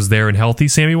Watkins was there and healthy,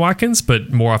 Sammy Watkins,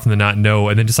 but more often than not, no.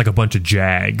 And then just like a bunch of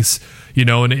Jags,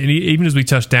 and even as we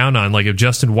touched down on, like if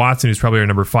Justin Watson, who's probably our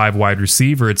number 5 wide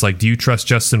receiver, it's like, do you trust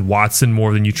Justin Watson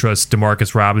more than you trust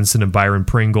Demarcus Robinson and Byron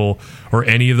Pringle or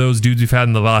any of those dudes we've had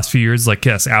in the last few years? Like,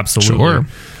 yes, absolutely. Sure.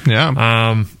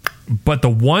 Yeah. But the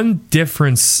one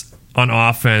difference on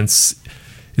offense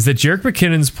is that Jerick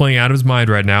McKinnon's playing out of his mind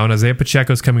right now, and Isaiah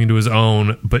Pacheco's coming into his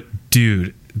own. But,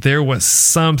 dude, there was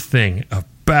something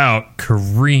about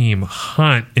Kareem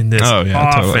Hunt in this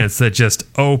offense that just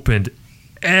opened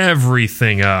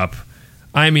everything up.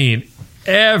 I mean,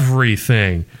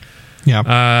 everything.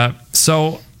 Yeah.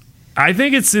 So I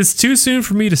think it's too soon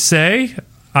for me to say.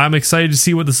 I'm excited to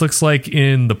see what this looks like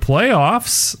in the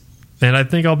playoffs, and I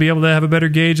think I'll be able to have a better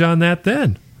gauge on that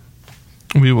then.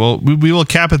 We will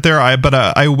cap it there. But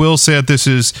I will say that this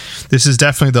is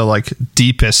definitely the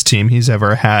deepest team he's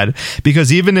ever had,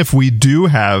 because even if we do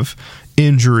have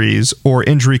injuries or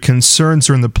injury concerns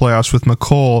during the playoffs with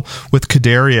Mecole, with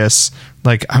Kadarius,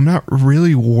 I'm not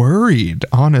really worried,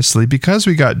 honestly, because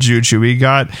we got Juju, we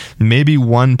got maybe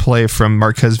one play from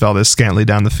Marquez Valdes-Scantling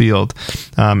down the field,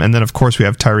 and then of course we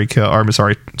have Travis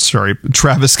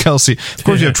Kelce. Of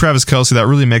course you have Travis Kelce. That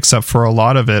really makes up for a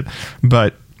lot of it,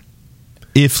 but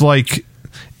if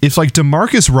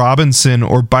Demarcus Robinson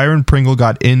or Byron Pringle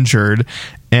got injured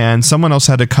and someone else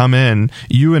had to come in,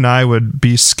 you and I would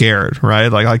be scared, right?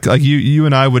 Like you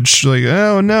and I would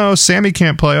oh no, Sammy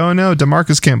can't play. Oh no,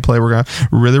 DeMarcus can't play. We're gonna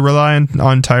really rely on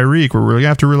Tyreek. We're really gonna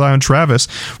have to rely on Travis.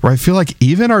 Where I feel like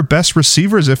even our best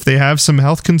receivers, if they have some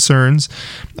health concerns,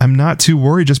 I'm not too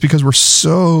worried, just because we're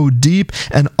so deep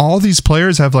and all these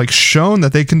players have like shown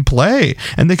that they can play,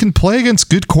 and they can play against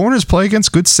good corners, play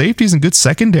against good safeties and good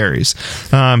secondaries.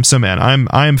 So man,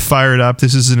 I'm fired up.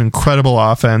 This is an incredible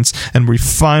offense, and we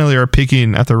finally are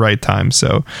peaking at the right time.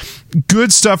 So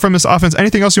good stuff from this offense.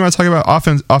 Anything else you want to talk about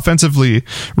offensively,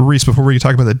 Reese, before we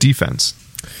talk about the defense?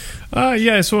 I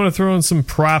just want to throw in some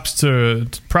props to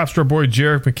our boy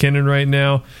Jerick McKinnon right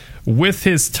now. With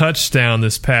his touchdown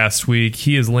this past week,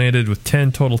 he has landed with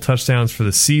 10 total touchdowns for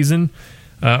the season.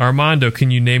 Armando,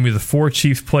 can you name me the 4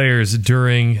 Chiefs players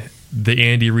during the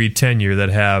Andy Reid tenure that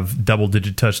have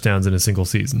double-digit touchdowns in a single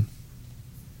season?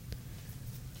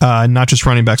 Not just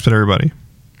running backs, but everybody.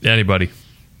 Anybody.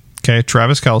 Okay,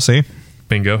 Travis Kelce.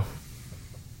 Bingo.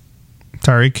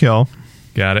 Tyreek Hill.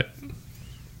 Got it.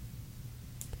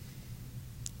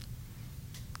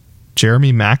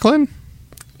 Jeremy Maclin?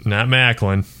 Not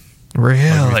Maclin.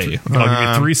 Really? I'll give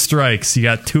you 3 strikes. You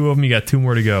got 2 of them. You got 2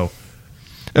 more to go.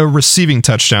 Receiving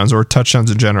touchdowns or touchdowns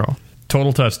in general?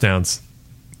 Total touchdowns.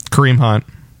 Kareem Hunt.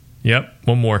 Yep.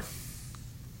 1 more.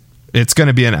 It's going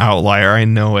to be an outlier. I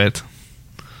know it.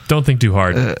 Don't think too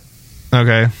hard.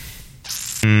 Okay.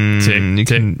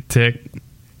 Tick.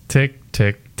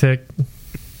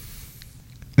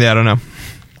 Yeah, I don't know.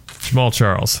 Jamal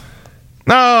Charles.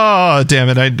 Oh, damn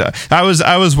it. I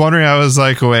was wondering. I was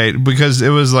like, wait, because it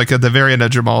was like at the very end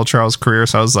of Jamal Charles' career.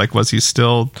 So I was like, he was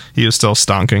still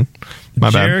stonking. My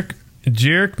bad.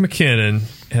 Jerick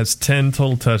McKinnon has 10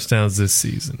 total touchdowns this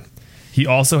season. He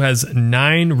also has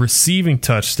 9 receiving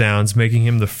touchdowns, making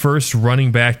him the first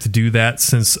running back to do that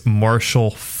since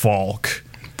Marshall Faulk.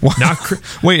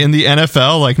 Wait, in the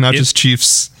NFL, like not just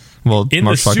Chiefs. Well, in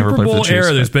Marshall the Faulk Super never played for Bowl the Chiefs,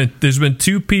 era, there's been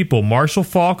 2 people. Marshall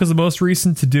Faulk is the most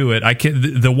recent to do it. I can't.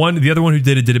 The other one who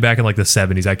did it back in like the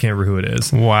 70s. I can't remember who it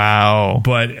is. Wow.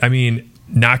 But I mean,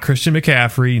 not Christian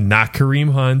McCaffrey, not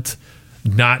Kareem Hunt,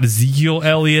 not Ezekiel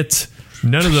Elliott,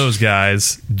 none of those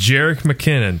guys. Jerick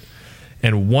McKinnon.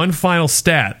 And one final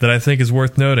stat that I think is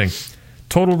worth noting.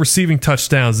 Total receiving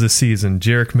touchdowns this season.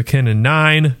 Jerick McKinnon,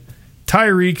 9.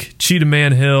 Tyreek, Cheetah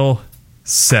Man Hill,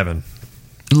 7.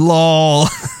 Lol.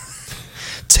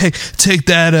 Take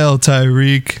that L,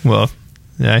 Tyreek. Well,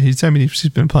 yeah, he's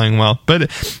been playing well.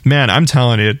 But, man, I'm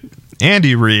telling you,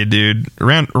 Andy Reid, dude.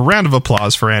 Round of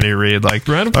applause for Andy Reid. Like,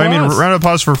 round of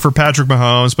applause for Patrick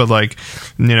Mahomes. But like,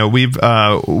 you know,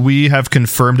 we have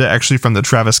confirmed it actually from the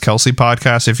Travis Kelce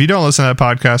podcast. If you don't listen to that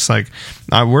podcast, like,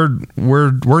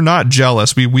 we're not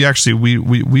jealous. We actually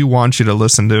want you to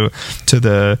listen to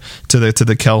the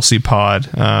Kelce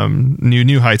pod.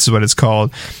 New Heights is what it's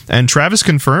called. And Travis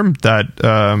confirmed that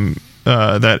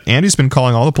that Andy's been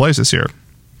calling all the plays this year.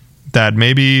 That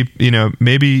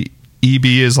maybe EB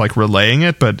is like relaying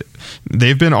it, but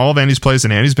they've been all of Andy's plays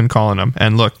and Andy's been calling them.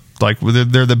 And look, like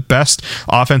they're the best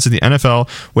offense in the NFL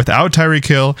without Tyreek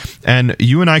Hill. And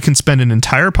you and I can spend an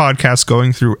entire podcast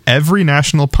going through every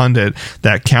national pundit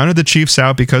that counted the Chiefs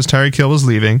out because Tyreek Hill was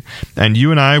leaving. And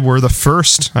you and I were the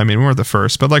first. I mean, we weren't the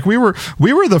first, but like we were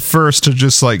the first to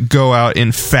just like go out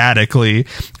emphatically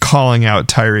calling out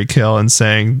Tyreek Hill and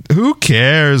saying, "Who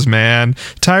cares, man?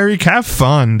 Tyreek, have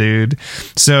fun, dude."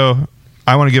 So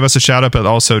I want to give us a shout out, but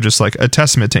also just like a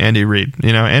testament to Andy Reid.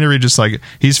 You know, Andy Reid just like,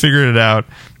 he's figured it out.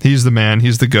 He's the man.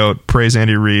 He's the GOAT. Praise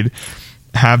Andy Reid.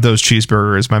 Have those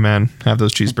cheeseburgers, my man. Have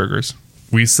those cheeseburgers.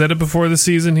 We said it before the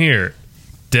season here.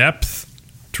 Depth,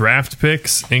 draft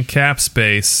picks, and cap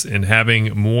space, and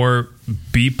having more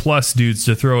B-plus dudes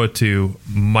to throw it to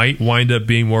might wind up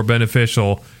being more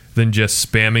beneficial than just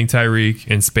spamming Tyreek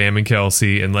and spamming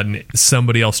Kelce and letting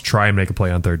somebody else try and make a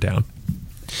play on third down.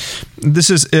 This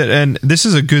is it, and this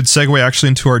is a good segue actually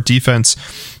into our defense.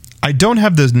 I don't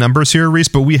have the numbers here, Reese,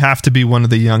 but we have to be one of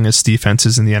the youngest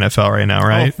defenses in the NFL right now,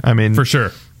 right? Oh, I mean, for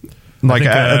sure. Like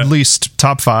at least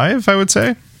top 5, I would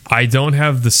say. I don't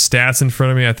have the stats in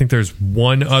front of me. I think there's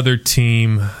one other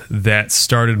team that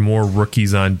started more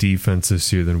rookies on defense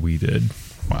this year than we did.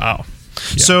 Wow.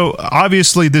 Yeah. So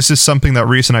obviously this is something that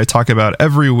Reese and I talk about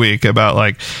every week about,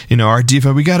 like, you know, our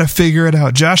defense, we got to figure it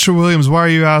out. Joshua Williams, why are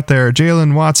you out there?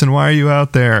 Jalen Watson, why are you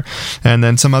out there? And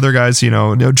then some other guys, you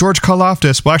know George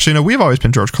Karlaftis. Well, actually, no, we've always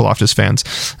been George Karlaftis fans.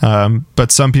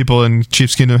 But some people in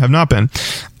Chiefs Kingdom have not been.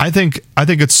 I think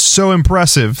it's so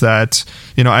impressive that,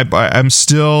 you know, I'm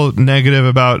still negative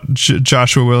about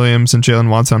Joshua Williams and Jalen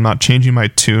Watson. I'm not changing my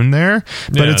tune there,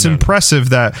 but it's impressive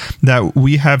that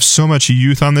we have so much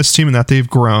youth on this team and that they've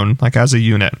grown, like as a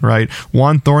unit, right?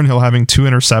 Juan Thornhill having 2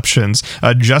 interceptions,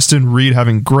 Justin Reed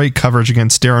having great coverage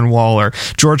against Darren Waller,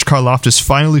 George Karlaftis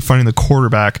finally finding the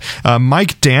quarterback,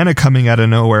 Mike Dana coming out of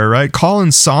nowhere, right?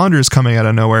 Colin Saunders coming out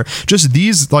of nowhere. Just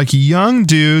these like young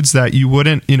dudes that you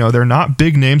wouldn't, they're not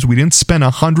big names. We didn't spend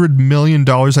 $100 million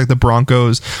like the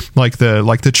Broncos, like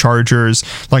the Chargers,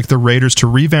 like the Raiders to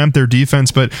revamp their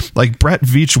defense, but like Brett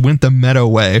Veach went the Meta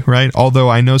way, right? Although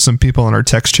I know some people in our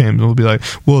text chain will be like,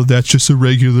 well, that's just a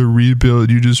regular rebuild.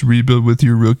 You just rebuild with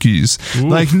your rookies. Ooh,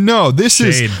 like, no, this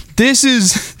is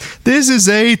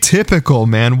atypical,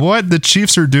 man. What the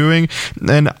Chiefs are doing,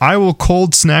 and I will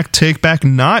cold snack take back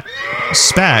not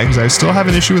Spags. I still have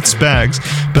an issue with Spags,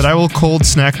 but I will cold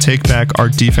snack take back our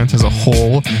defense as a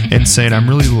whole and saying I'm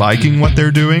really liking what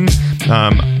they're doing.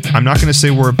 I'm not going to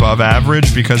say we're above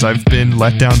average because I've been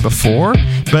let down before,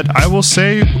 but I will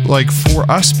say, like, for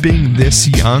us being this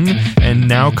young and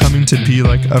now coming to be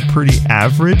like a pretty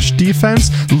average defense,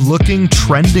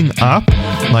 trending up,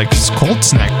 like cold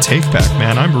snack take back,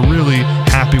 man. I'm really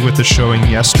happy with the showing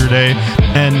yesterday.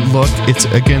 And look, it's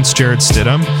against Jarrett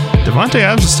Stidham. Devontae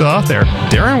Adams is still out there.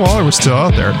 Darren Waller was still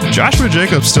out there. Joshua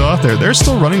Jacobs still out there. They're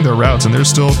still running their routes, and they're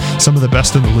still some of the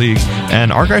best in the league.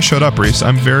 And our guy showed up, Reese.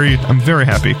 I'm very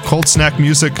happy. Cold snack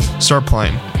music, start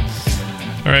playing.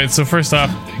 All right, so first off,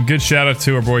 good shout out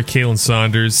to our boy Kalen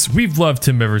Saunders. We've loved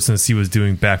him ever since he was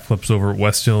doing backflips over at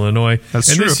Western Illinois.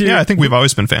 That's true. This year, I think we've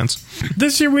always been fans.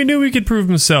 This year we knew he could prove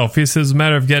himself. It's a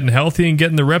matter of getting healthy and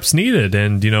getting the reps needed.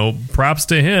 And, props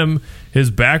to him. His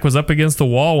back was up against the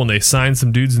wall when they signed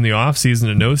some dudes in the offseason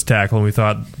to nose tackle, and we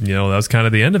thought, that was kind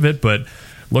of the end of it. But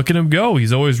look at him go.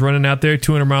 He's always running out there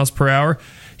 200 miles per hour.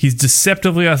 He's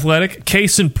deceptively athletic.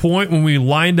 Case in point, when we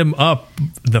lined him up,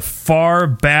 the far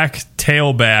back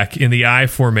tailback in the I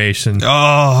formation.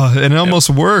 Oh, it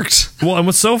almost worked. Well, and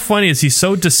what's so funny is he's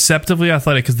so deceptively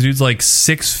athletic because the dude's like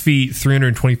 6 feet,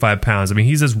 325 pounds. I mean,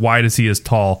 he's as wide as he is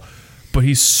tall. But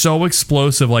he's so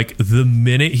explosive. Like, the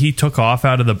minute he took off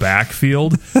out of the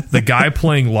backfield, the guy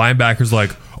playing linebacker's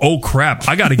like, oh, crap,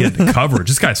 I got to get into coverage.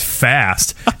 This guy's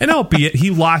fast. And albeit,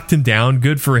 he locked him down.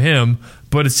 Good for him.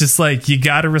 But it's just like, you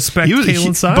got to respect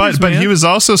Kalen Saunders, but he was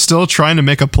also still trying to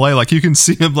make a play. Like, you can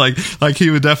see him, like he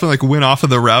would definitely like win off of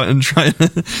the route and try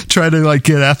to like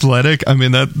get athletic. I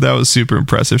mean, that was super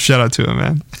impressive. Shout out to him,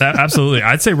 man. Absolutely.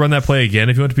 I'd say run that play again.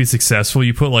 If you want to be successful,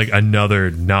 you put like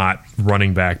another not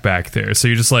running back there. So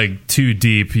you're just like too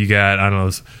deep. You got,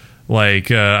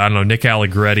 Nick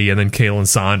Allegretti and then Kalen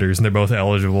Saunders, and they're both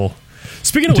eligible.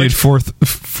 Speaking of which, fourth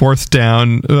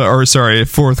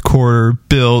quarter,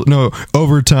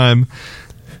 overtime,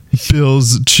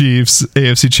 Bills Chiefs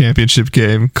AFC Championship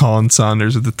game. Colin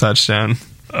Saunders with the touchdown.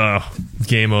 Oh,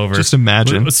 game over. Just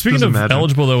imagine. Speaking of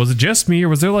eligible, though, was it just me, or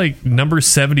was there like number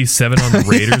 77 on the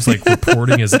Raiders like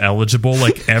reporting as eligible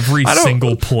like every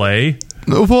single play?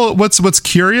 Well, what's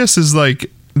curious is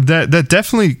like that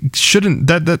definitely shouldn't.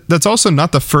 That's also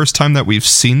not the first time that we've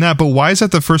seen that. But why is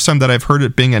that the first time that I've heard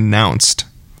it being announced?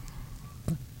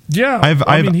 Yeah, I've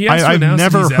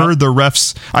never heard the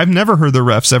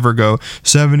refs ever go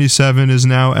 77 is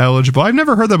now eligible. I've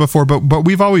never heard that before, but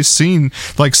we've always seen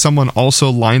like someone also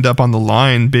lined up on the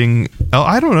line being.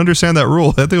 I don't understand that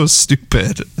rule. That thing was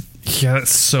stupid. Yeah, that's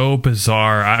so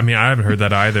bizarre. I mean, I haven't heard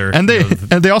that either. And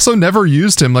they also never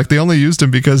used him. Like, they only used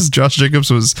him because Josh Jacobs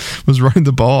was running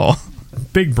the ball.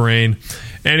 Big brain.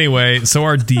 Anyway, so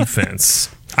our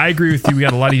defense. I agree with you. We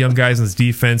got a lot of young guys in this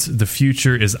defense. The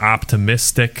future is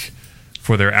optimistic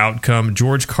for their outcome.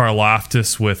 George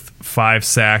Karlaftis with 5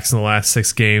 sacks in the last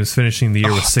 6 games, finishing the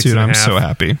year with 6.5. I'm so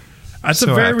happy. That's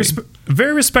a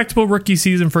very respectable rookie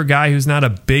season for a guy who's not a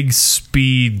big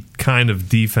speed kind of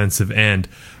defensive end.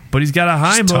 But he's got a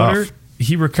high motor. Tough.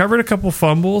 He recovered a couple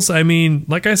fumbles. I mean,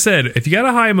 like I said, if you got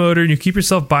a high motor and you keep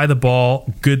yourself by the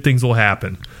ball, good things will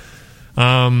happen.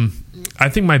 I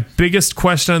think my biggest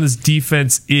question on this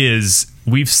defense is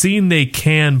we've seen they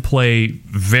can play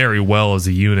very well as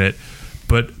a unit,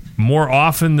 but more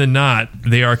often than not,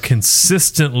 they are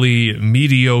consistently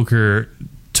mediocre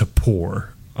to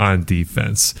poor on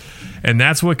defense. And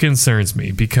that's what concerns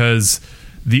me because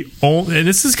and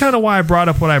this is kind of why I brought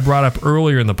up what I brought up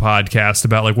earlier in the podcast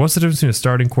about like what's the difference between a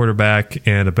starting quarterback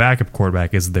and a backup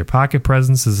quarterback? Is it their pocket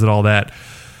presence? Is it all that?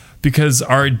 Because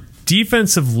our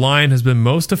defensive line has been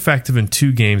most effective in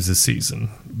 2 games this season.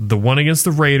 The one against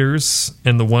the Raiders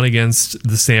and the one against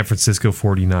the San Francisco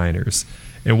 49ers.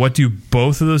 And what do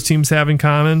both of those teams have in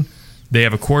common? They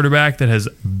have a quarterback that has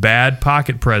bad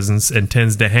pocket presence and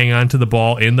tends to hang on to the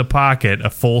ball in the pocket a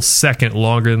full second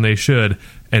longer than they should,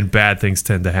 and bad things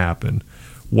tend to happen.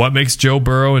 What makes Joe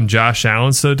Burrow and Josh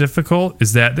Allen so difficult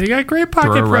is that they got great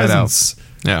pocket presence.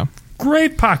 Yeah.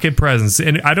 great pocket presence,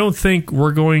 and I don't think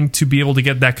we're going to be able to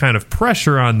get that kind of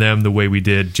pressure on them the way we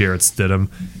did Jarrett Stidham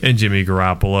and Jimmy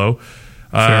Garoppolo.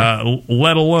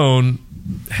 Let alone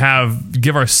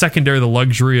give our secondary the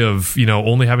luxury of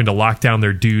only having to lock down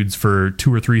their dudes for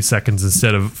 2 or 3 seconds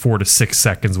instead of 4 to 6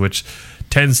 seconds, which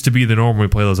tends to be the norm when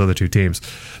we play those other two teams.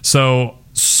 So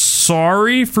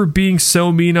sorry for being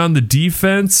so mean on the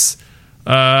defense.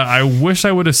 I wish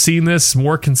I would have seen this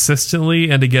more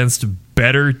consistently and against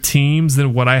better teams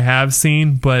than what I have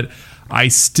seen, but I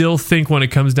still think when it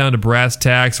comes down to brass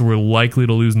tacks, we're likely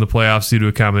to lose in the playoffs due to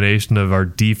a combination of our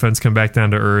defense come back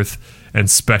down to earth and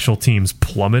special teams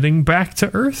plummeting back to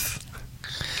earth.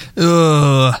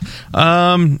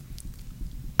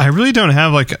 I really don't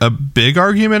have like a big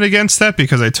argument against that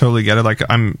because I totally get it. Like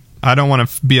I don't want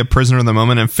to be a prisoner of the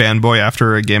moment and fanboy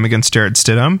after a game against Jarrett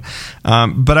Stidham.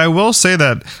 But I will say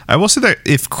that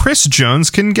if Chris Jones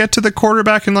can get to the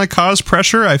quarterback and like cause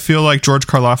pressure, I feel like George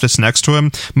Karlaftis next to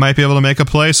him might be able to make a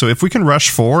play. So if we can rush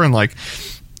 4 and like,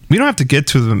 we don't have to get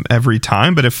to them every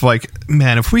time, but if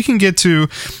we can get to,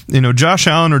 Josh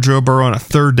Allen or Joe Burrow on a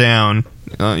third down,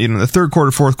 the third quarter,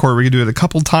 fourth quarter, we can do it a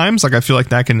couple times. Like, I feel like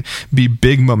that can be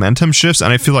big momentum shifts,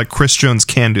 and I feel like Chris Jones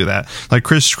can do that. Like,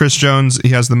 Chris Jones, he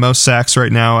has the most sacks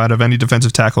right now out of any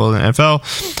defensive tackle in the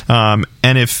NFL.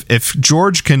 And if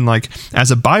George can, like,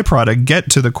 as a byproduct, get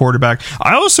to the quarterback,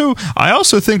 I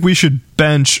also think we should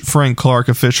bench Frank Clark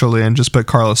officially and just put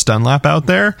Carlos Dunlap out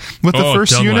there with the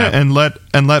first Dunlap unit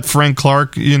and let Frank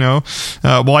Clark, I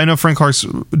know Frank Clark's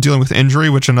dealing with injury,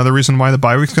 which another reason why the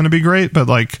bye week's going to be great, but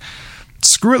like,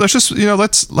 screw it. Let's just,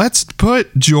 let's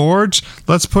put George,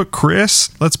 let's put Chris,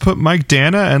 let's put Mike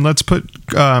Dana, and let's put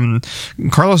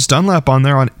Carlos Dunlap on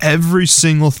there on every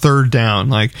single third down.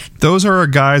 Like, those are our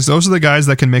guys. Those are the guys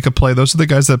that can make a play. Those are the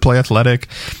guys that play athletic.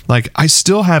 Like, I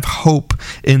still have hope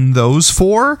in those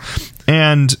 4.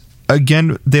 And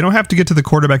again, they don't have to get to the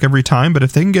quarterback every time, but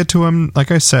if they can get to him, like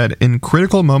I said, in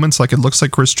critical moments, like it looks like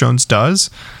Chris Jones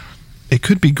does, it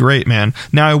could be great, man.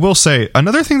 Now, I will say,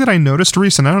 another thing that I noticed,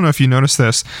 Reese, and I don't know if you noticed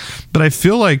this, but I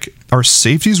feel like our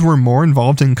safeties were more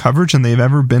involved in coverage than they've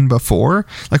ever been before.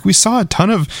 Like, we saw a ton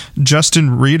of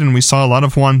Justin Reed and we saw a lot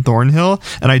of Juan Thornhill,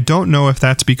 and I don't know if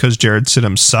that's because Jarrett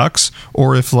Stidham sucks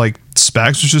or if, like,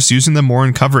 Spags was just using them more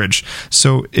in coverage.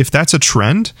 So if that's a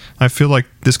trend, I feel like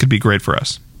this could be great for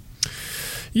us.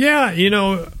 Yeah,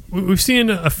 we've seen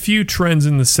a few trends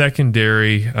in the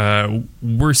secondary.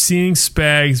 We're seeing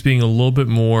Spags being a little bit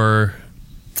more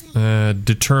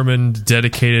determined,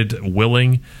 dedicated,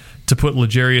 willing to put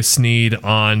L'Jarius Sneed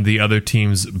on the other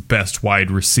team's best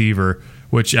wide receiver,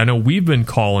 which I know we've been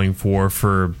calling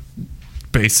for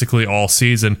basically all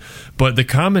season. But the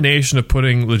combination of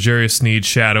putting L'Jarius Sneed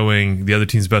shadowing the other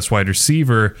team's best wide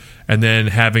receiver and then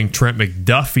having Trent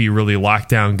McDuffie really lock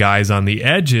down guys on the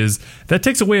edges, that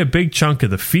takes away a big chunk of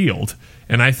the field.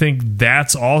 And I think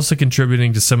that's also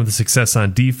contributing to some of the success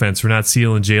on defense. We're not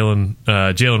seeing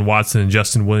Jalen Watson and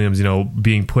Justin Williams,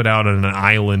 being put out on an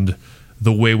island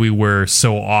the way we were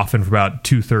so often for about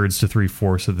 2/3 to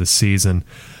 3/4 of the season.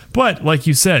 But like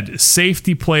you said,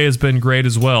 safety play has been great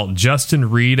as well. Justin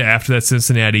Reed, after that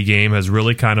Cincinnati game, has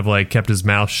really kind of like kept his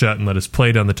mouth shut and let us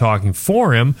play done the talking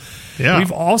for him. Yeah.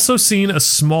 We've also seen a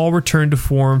small return to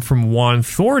form from Juan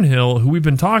Thornhill, who we've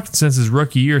been talking since his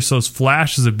rookie year. So those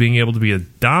flashes of being able to be a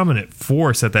dominant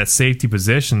force at that safety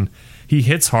position. He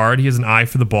hits hard. He has an eye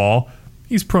for the ball.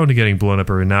 He's prone to getting blown up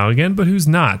every now and again, but who's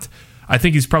not? I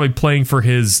think he's probably playing for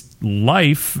his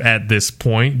life at this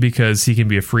point because he can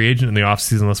be a free agent in the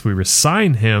offseason unless we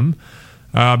resign him.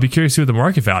 Be curious to see what the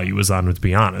market value is on him, to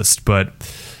be honest. But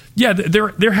yeah,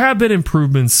 there have been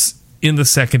improvements in the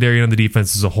secondary and on the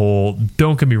defense as a whole.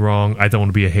 Don't get me wrong. I don't want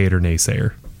to be a hater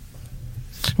naysayer.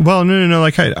 Well, no.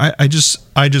 Like I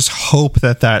just hope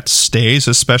that stays,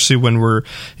 especially when we're,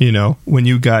 when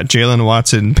you got Jalen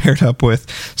Watson paired up with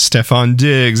Stephon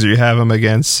Diggs, or you have him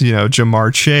against,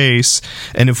 Jamar Chase,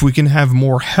 and if we can have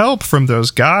more help from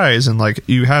those guys, and like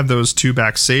you have those 2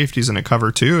 back safeties in a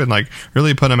cover 2, and like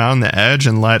really put them out on the edge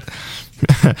and let.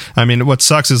 I mean, what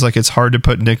sucks is like it's hard to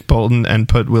put Nick Bolton and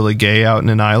put Willie Gay out in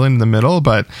an island in the middle,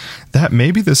 but that may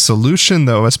be the solution,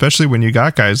 though, especially when you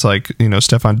got guys like,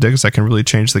 Stephon Diggs that can really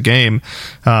change the game.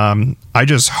 I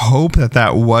just hope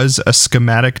that was a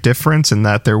schematic difference and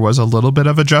that there was a little bit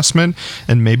of adjustment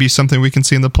and maybe something we can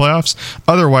see in the playoffs.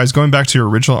 Otherwise, going back to your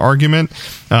original argument,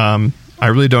 I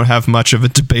really don't have much of a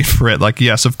debate for it. Like,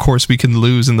 yes, of course we can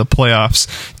lose in the playoffs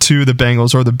to the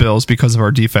Bengals or the Bills because of our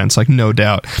defense. Like, no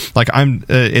doubt. Like,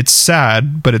 it's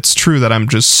sad, but it's true that I'm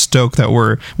just stoked that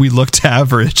we looked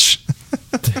average.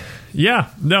 Yeah,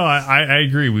 no, I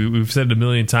agree. We've said it a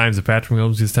million times that Patrick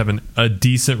Mahomes just having a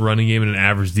decent running game and an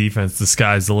average defense, the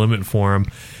sky's the limit for him.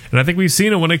 And I think we've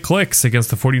seen it when it clicks against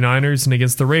the 49ers and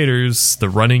against the Raiders. The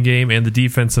running game and the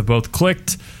defense have both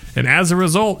clicked. And as a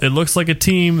result, it looks like a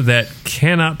team that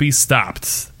cannot be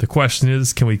stopped. The question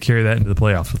is, can we carry that into the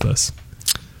playoffs with us?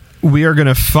 We are going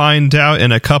to find out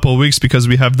in a couple of weeks because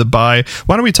we have the bye.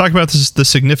 Why don't we talk about the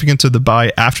significance of the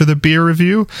bye after the beer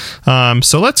review?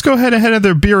 So let's go ahead of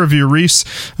their beer review, Reese.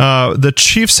 The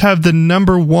Chiefs have the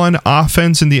number 1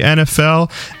 offense in the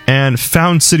NFL, and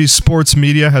Found City Sports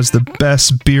Media has the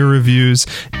best beer reviews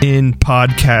in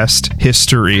podcast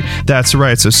history. That's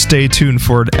right. So stay tuned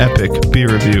for an epic beer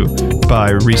review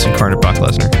by Reese Incarnate Brock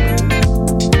Lesnar.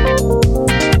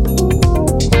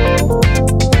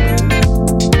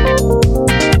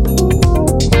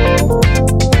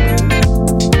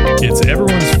 It's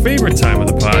everyone's favorite time of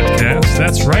the podcast.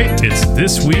 That's right, it's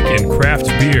This Week in Craft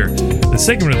Beer, the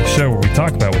segment of the show where we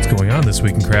talk about what's going on this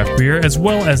week in craft beer, as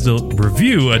well as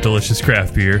review a delicious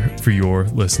craft beer for your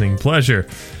listening pleasure.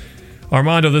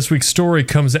 Armando, this week's story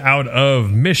comes out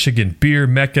of Michigan beer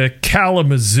mecca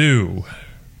Kalamazoo.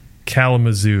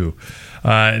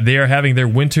 They are having their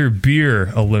Winter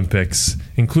Beer Olympics,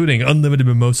 including unlimited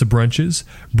mimosa brunches,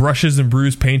 brushes and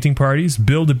brews painting parties,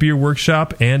 build-a-beer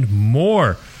workshop, and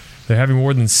more. They're having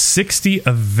more than 60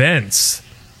 events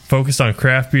focused on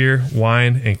craft beer,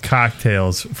 wine, and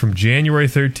cocktails from January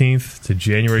 13th to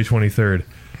January 23rd.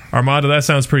 Armando, that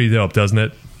sounds pretty dope, doesn't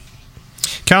it?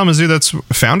 Kalamazoo, that's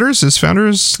Founders? Is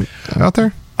Founders out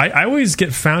there? I always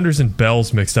get Founders and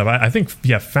Bell's mixed up. I think,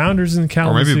 Founders and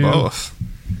Kalamazoo. Or maybe both.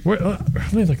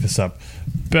 Let me look this up.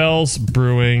 Bell's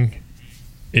Brewing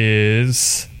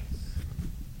is...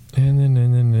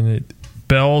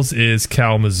 Bell's is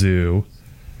Kalamazoo.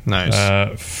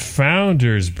 Nice.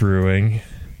 Founders Brewing...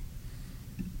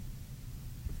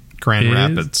 Grand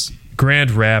Rapids.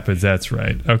 Grand Rapids, that's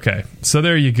right. Okay, so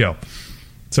there you go.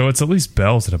 So it's at least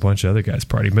Bell's and a bunch of other guys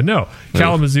partying. But no,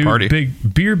 Kalamazoo, party.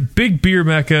 big beer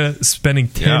mecca, spending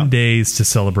 10 days to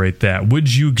celebrate that.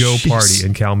 Would you go party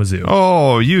in Kalamazoo?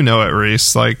 Oh, you know it,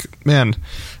 Reese. Like, man,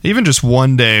 even just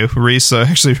one day, Reese,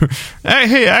 actually,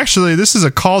 actually, this is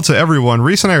a call to everyone.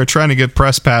 Reese and I are trying to get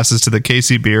press passes to the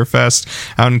KC Beer Fest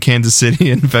out in Kansas City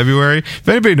in February. If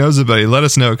anybody knows about it, let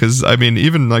us know. Because, I mean,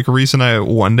 even like Reese and I,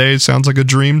 one day sounds like a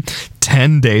dream.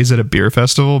 10 days at a beer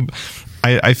festival.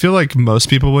 I feel like most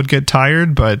people would get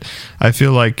tired, but I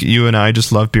feel like you and I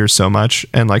just love beer so much,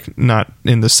 and like not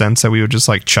in the sense that we would just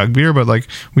like chug beer, but like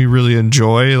we really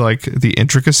enjoy like the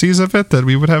intricacies of it, that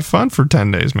we would have fun for 10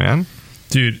 days, man.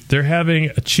 Dude, they're having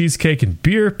a cheesecake and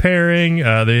beer pairing.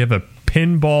 They have a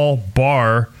pinball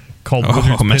bar called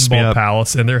Wizards Pinball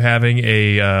Palace, and they're having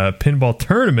a pinball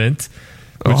tournament,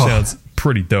 which sounds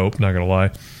pretty dope, not gonna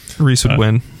lie. Reese would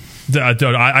win.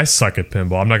 I suck at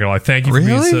pinball. I'm not gonna lie. Thank you for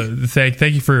really?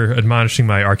 thank you for admonishing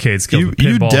my arcade skills.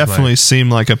 You definitely seem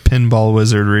like a pinball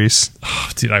wizard, Reese. Oh,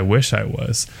 dude, I wish I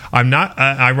was. I'm not.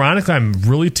 Ironically, I'm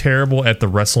really terrible at the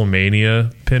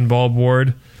WrestleMania pinball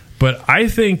board. But I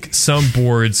think some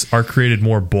boards are created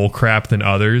more bullcrap than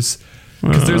others.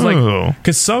 Because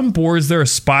there's some boards, there are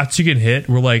spots you can hit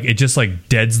where like it just like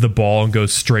deads the ball and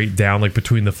goes straight down like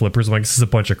between the flippers. I'm like, this is a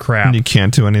bunch of crap. And you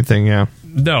can't do anything, yeah.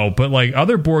 No, but like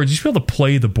other boards, you should be able to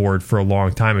play the board for a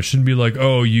long time. It shouldn't be like,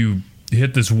 oh, you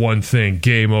hit this one thing,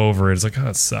 game over. It's like, oh,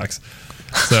 it sucks.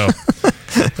 So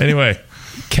anyway,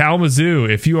 Kalamazoo,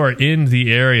 if you are in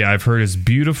the area, I've heard is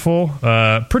beautiful.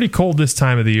 Pretty cold this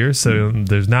time of the year, so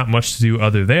there's not much to do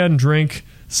other than drink.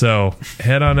 So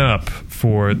head on up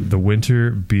for the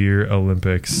Winter Beer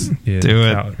Olympics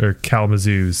in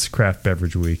Kalamazoo's Craft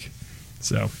Beverage Week.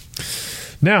 So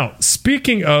now,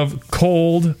 speaking of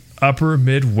cold upper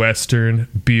Midwestern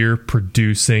beer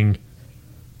producing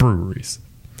breweries,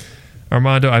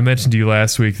 Armando, I mentioned to you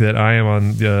last week that I am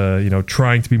on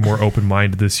trying to be more open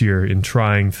minded this year in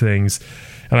trying things.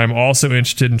 And I'm also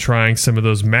interested in trying some of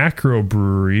those macro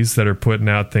breweries that are putting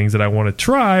out things that I want to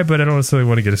try, but I don't necessarily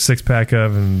want to get a 6-pack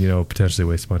of and, potentially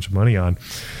waste a bunch of money on.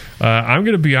 I'm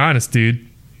going to be honest, dude.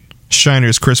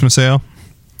 Shiner's Christmas Ale?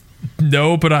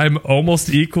 No, but I'm almost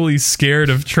equally scared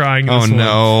of trying this one.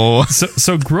 No.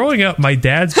 So growing up, my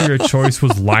dad's beer of choice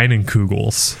was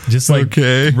Leinenkugels. Just like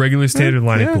regular standard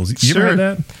Leinenkugels. You ever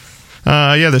had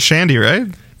that? Yeah, the Shandy, right?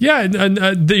 Yeah,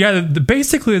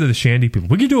 basically they're the Shandy people.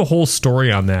 We could do a whole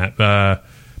story on that.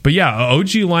 But yeah, OG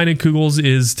Leinenkugels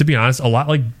is, to be honest, a lot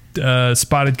like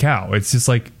Spotted Cow. It's just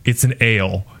like, it's an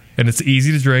ale, and it's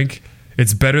easy to drink.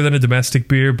 It's better than a domestic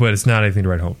beer, but it's not anything to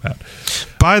write home about.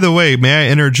 By the way, may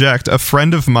I interject? A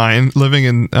friend of mine living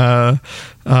in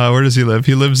where does he live?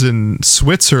 He lives in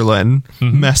Switzerland.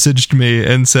 Messaged me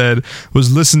and said,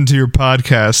 "Was listening to your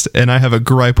podcast, and I have a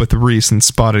gripe with Reese and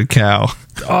Spotted Cow."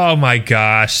 Oh my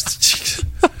gosh.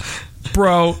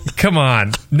 Bro, come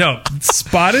on. No,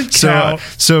 Spotted Cow.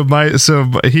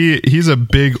 He's a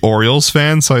big Orioles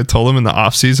fan, so I told him in the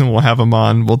off season we'll have him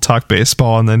on, we'll talk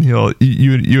baseball, and then you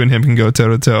and him can go toe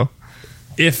to toe.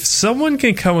 If someone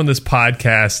can come on this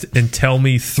podcast and tell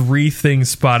me 3 things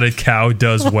Spotted Cow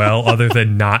does well other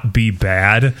than not be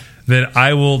bad, then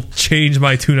I will change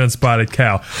my tune on Spotted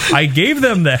Cow. I gave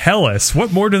them the Hellas.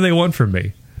 What more do they want from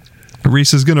me?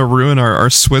 Reese is going to ruin our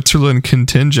Switzerland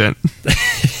contingent.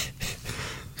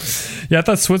 Yeah, I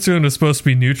thought Switzerland was supposed to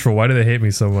be neutral. Why do they hate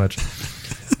me so much?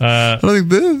 I don't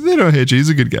think they don't hate you. He's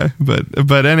a good guy,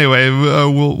 but anyway,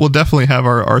 we'll definitely have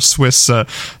our Swiss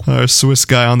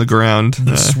guy on the ground.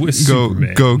 The Swiss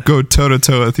Superman. go toe to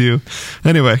toe with you.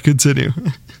 Anyway, continue.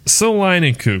 So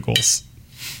Leinenkugels.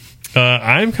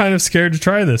 I'm kind of scared to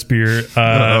try this beer.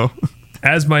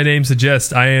 As my name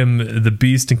suggests, I am the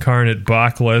beast incarnate,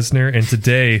 Bach Lesnar, and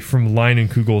today from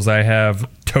Leinenkugels I have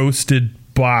Toasted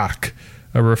Bach,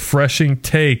 a refreshing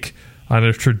take on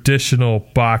a traditional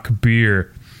Bach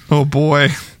beer. Oh boy.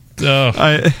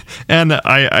 I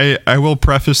will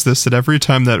preface this that every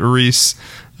time that Reese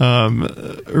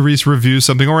reviews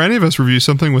something, or any of us review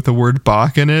something with the word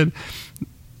Bach in it,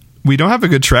 we don't have a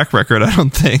good track record, I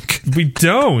don't think. We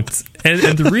don't. And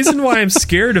the reason why I'm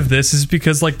scared of this is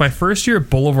because, like, my first year at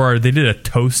Boulevard, they did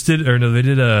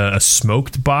a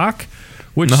smoked Bach,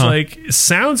 which like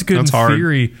sounds good. That's in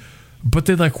theory, but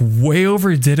they like way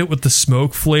overdid it with the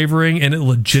smoke flavoring, and it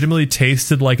legitimately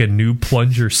tasted like a new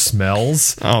plunger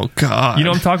smells. Oh God. You know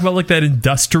what I'm talking about? Like that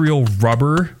industrial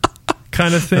rubber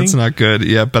kind of thing. That's not good.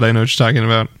 Yeah, but I know what you're talking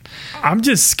about. I'm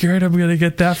just scared I'm going to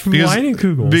get that from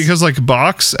Leinenkugels. Because like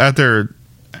Bachs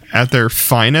at their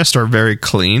finest are very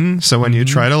clean. So when you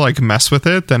try to like mess with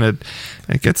it, then it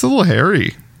gets a little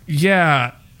hairy.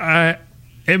 Yeah.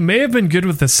 It may have been good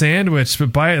with the sandwich,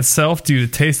 but by itself, dude,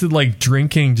 it tasted like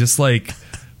drinking just like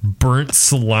burnt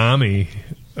salami.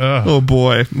 Ugh. Oh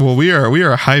boy. Well, we are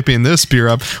hyping this beer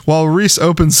up while Reese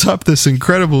opens up this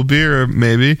incredible beer.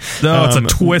 Maybe no, it's a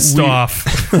twist off.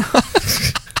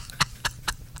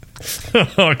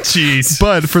 Oh jeez.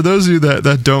 But for those of you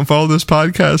that don't follow this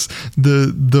podcast,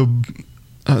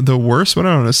 the worst, what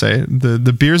I want to say,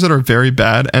 the beers that are very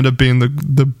bad end up being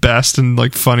the best and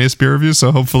like funniest beer reviews.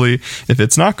 So hopefully, if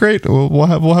it's not great, we'll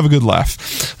have a good laugh.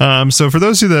 So for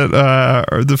those of you that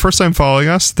are the first time following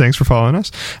us, thanks for following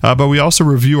us. But we also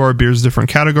review our beers different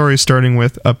categories, starting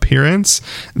with appearance,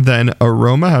 then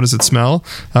aroma, how does it smell,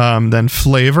 then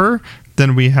flavor,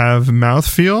 then we have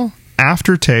mouthfeel,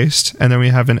 aftertaste, and then we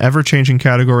have an ever-changing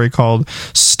category called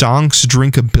Stonk's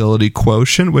Drinkability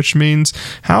Quotient, which means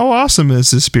how awesome is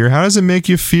this beer? How does it make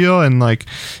you feel? And like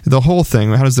the whole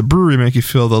thing, how does the brewery make you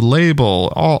feel? The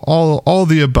label, all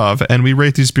the above. And we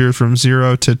rate these beers from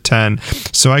 0 to 10.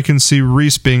 So I can see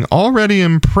Reese being already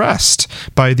impressed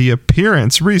by the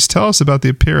appearance. Reese, tell us about the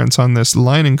appearance on this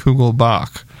Leinenkugel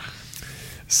Bach.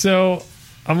 So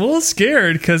I'm a little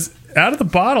scared because out of the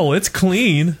bottle, it's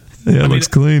clean. Yeah, it looks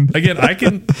clean. Again, I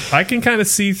can kind of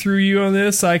see through you on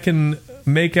this. I can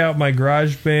make out my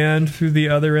garage band through the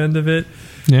other end of it.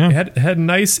 Yeah, it had a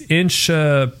nice inch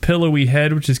pillowy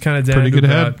head, which is kind of down pretty to good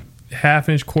about head.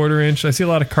 Half-inch, quarter-inch. I see a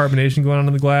lot of carbonation going on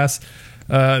in the glass.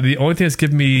 The only thing that's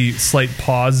given me slight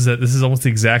pause is that this is almost the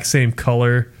exact same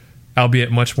color,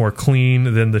 albeit much more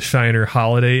clean than the Shiner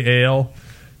Holiday Ale.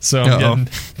 So I'm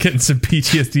getting some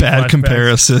PTSD. Bad flashbacks.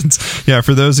 Comparisons. Yeah,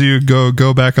 for those of you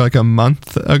go back like a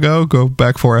month ago, go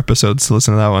back 4 episodes to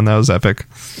listen to that one. That was epic.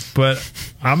 But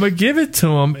I'm going to give it to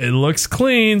him. It looks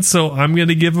clean, so I'm going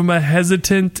to give him a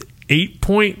hesitant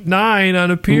 8.9 on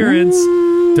appearance.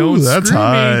 Ooh, Don't that's screw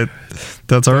high. me.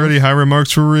 That's already high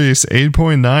remarks for Reese.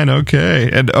 8.9, okay.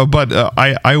 And but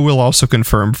I will also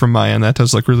confirm from my end that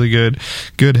does look really good.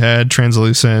 Good head,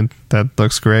 translucent. That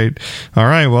looks great. All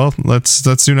right, well let's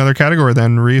do another category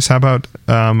then. Reese, how about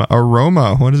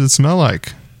aroma? What does it smell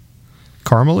like?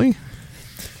 Caramely?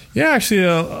 Yeah, actually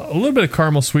a little bit of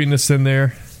caramel sweetness in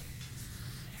there.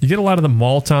 You get a lot of the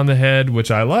malt on the head,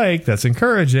 which I like. That's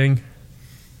encouraging.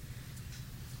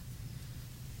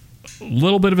 A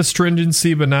little bit of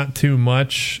astringency, but not too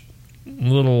much.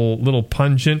 Little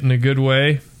pungent in a good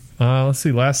way. Let's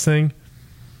see, last thing.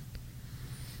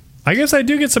 I guess I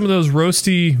do get some of those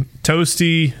roasty,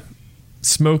 toasty,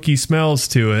 smoky smells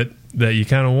to it that you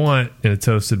kind of want in a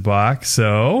toasted Bach.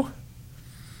 So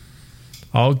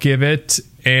I'll give it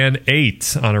an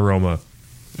 8 on aroma.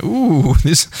 Ooh,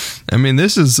 this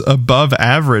is above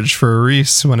average for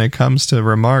Reese when it comes to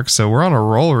remarks. So we're on a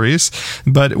roll, Reese.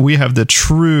 But we have the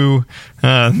true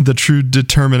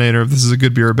determinator if this is a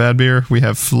good beer or bad beer. We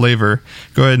have flavor.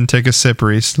 Go ahead and take a sip,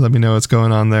 Reese. Let me know what's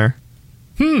going on there.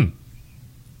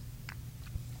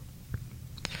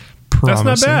 That's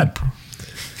not bad.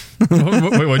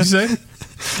 Wait, what'd you say?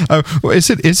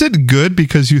 Is it good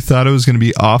because you thought it was going to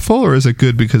be awful, or is it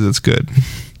good because it's good?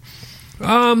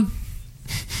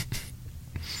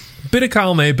 Bit of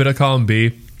column A, bit of column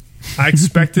B. I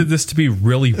expected this to be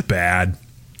really bad.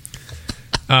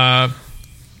 But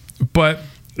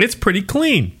it's pretty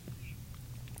clean.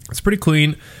 It's pretty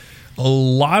clean. A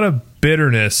lot of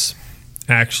bitterness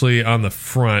actually on the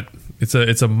front. It's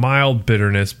a mild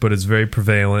bitterness, but it's very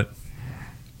prevalent.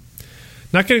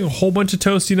 Not getting a whole bunch of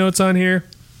toasty notes on here.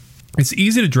 It's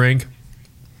easy to drink.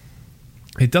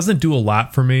 It doesn't do a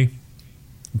lot for me,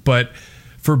 but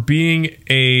for being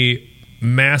a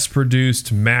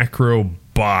mass-produced macro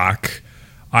bock,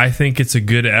 I think it's a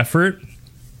good effort.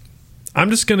 I'm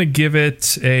just gonna give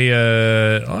it a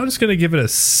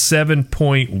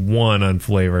 7.1 on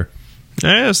flavor.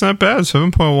 Yeah, it's not bad.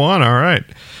 7.1. All right,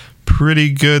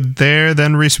 pretty good there.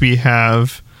 Then Reese, we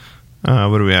have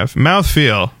what do we have?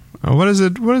 Mouthfeel. What does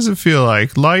it feel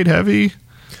like? Light, heavy, a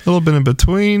little bit in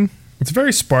between. It's a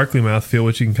very sparkly mouthfeel,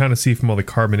 which you can kind of see from all the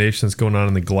carbonation that's going on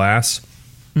in the glass.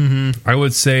 Mm-hmm. I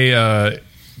would say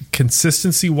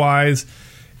consistency-wise,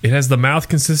 it has the mouth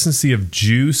consistency of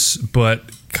juice, but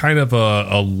kind of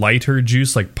a lighter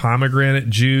juice, like pomegranate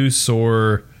juice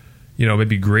or,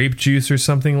 maybe grape juice or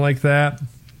something like that.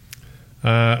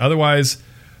 Otherwise,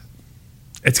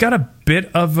 it's got a bit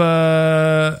of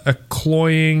a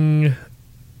cloying,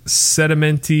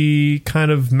 sedimenty kind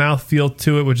of mouthfeel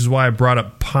to it, which is why I brought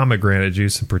up pomegranate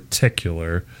juice in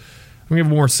particular. I'm going to give it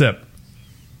one more sip.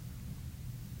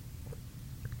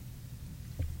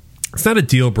 It's not a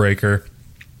deal breaker,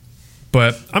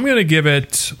 but I'm going to give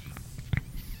it...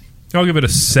 I'll give it a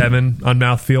 7 on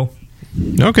mouthfeel.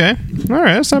 Okay. All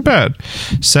right. That's not bad.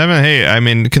 7. Hey,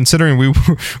 considering we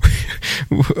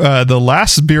the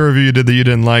last beer review you did that you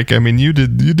didn't like, you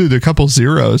did a couple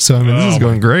zeros. So, this is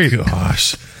going great.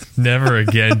 Gosh. Never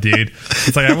again, dude.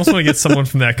 It's like I almost want to get someone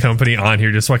from that company on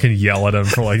here just so I can yell at them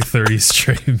for like 30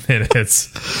 straight minutes.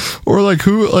 Or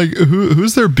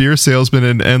who's their beer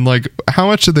salesman and like how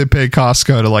much did they pay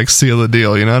Costco to like seal the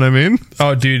deal? You know what I mean?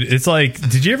 Oh, dude, it's like,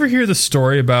 did you ever hear the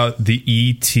story about the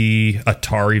E.T.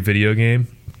 Atari video game?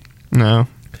 No.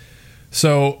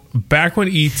 So back when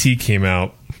E.T. came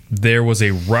out, there was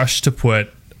a rush to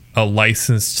put a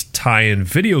licensed tie-in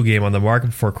video game on the market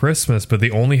before Christmas, but they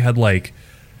only had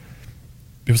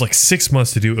it was like 6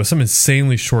 months to do it. It was some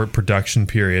insanely short production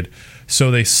period.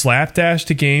 So they slapdashed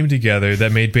a game together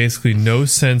that made basically no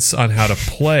sense on how to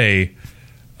play,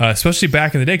 especially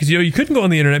back in the day. Because, you couldn't go on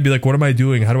the internet and be like, what am I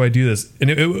doing? How do I do this? And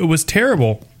it was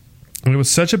terrible. And it was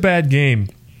such a bad game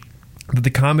that the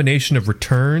combination of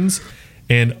returns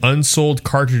and unsold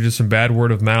cartridges from bad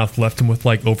word of mouth left them with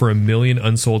like over 1 million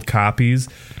unsold copies,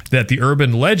 that the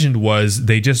urban legend was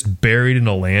they just buried in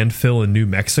a landfill in New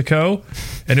Mexico.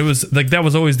 And it was like, that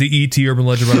was always the E.T. urban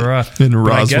legend. In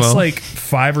Roswell. I guess like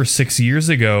 5 or 6 years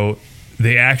ago,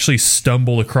 they actually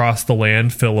stumbled across the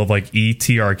landfill of like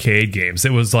E.T. arcade games.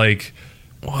 It was like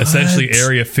essentially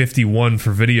Area 51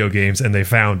 for video games, and they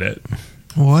found it.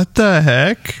 What the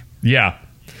heck? Yeah.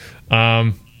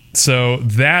 So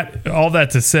all that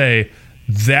to say,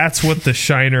 that's what the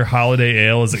Shiner Holiday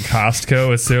Ale is at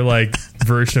Costco. It's their like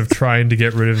version of trying to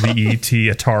get rid of the E.T.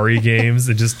 Atari games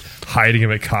and just hiding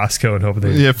them at Costco and hoping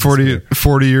they... Yeah,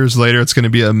 40 years later, it's going to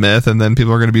be a myth, and then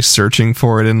people are going to be searching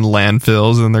for it in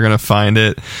landfills, and they're going to find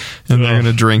it, and they're going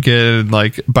to drink it. And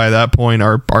like by that point,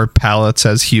 our palates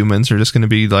as humans are just going to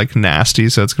be like nasty,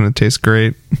 so it's going to taste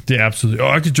great. Yeah, absolutely. Oh,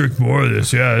 I could drink more of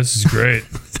this. Yeah, this is great.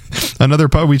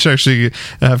 We should actually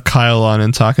have Kyle on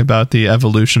and talk about the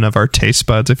evolution of our taste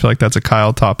buds. I feel like that's a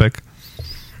Kyle topic.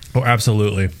 Oh,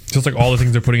 absolutely. Just like all the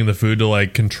things they're putting in the food to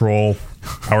like control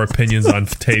our opinions on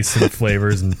tastes and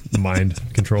flavors and mind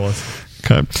control us.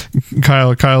 Okay.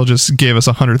 Kyle just gave us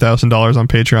 $100,000 on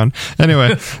Patreon.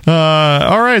 Anyway,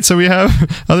 all right. So we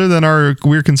have, other than our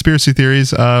weird conspiracy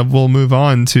theories, we'll move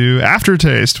on to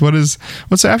aftertaste. What's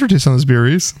the aftertaste on this beer,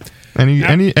 Reese?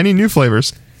 Any new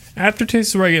flavors?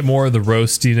 Aftertaste is where I get more of the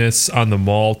roastiness on the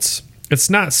malts. It's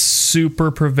not super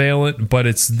prevalent, but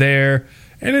it's there.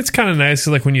 And it's kind of nice.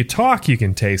 Like when you talk, you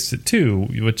can taste it too,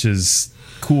 which is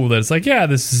cool. That it's like, yeah,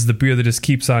 this is the beer that just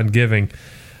keeps on giving.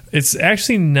 It's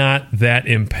actually not that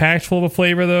impactful of a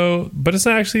flavor, though, but it's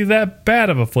not actually that bad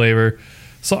of a flavor.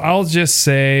 So I'll just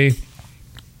say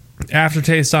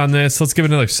aftertaste on this, let's give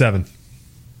it another 7.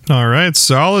 All right,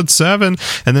 solid 7.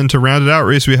 And then to round it out,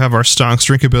 Reese, we have our Stonks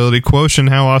drinkability quotient.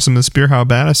 How awesome is beer? How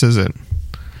badass is it?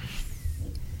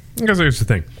 I guess here's the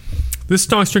thing. This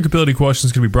Stonks drinkability quotient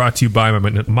is going to be brought to you by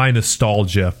my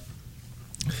nostalgia.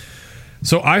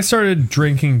 So I started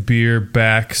drinking beer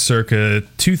back circa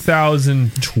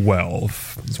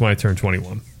 2012. That's when I turned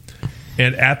 21.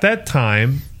 And at that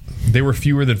time, there were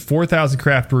fewer than 4,000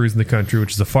 craft breweries in the country,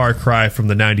 which is a far cry from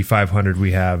the 9,500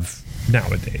 we have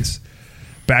nowadays.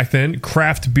 Back then,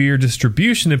 craft beer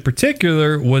distribution in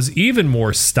particular was even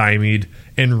more stymied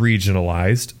and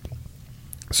regionalized.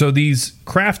 So these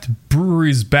craft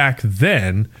breweries back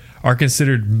then are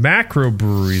considered macro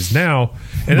breweries now,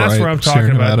 and that's where I'm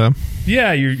talking about.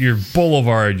 Yeah, your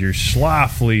Boulevard, your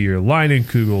Schlafly, your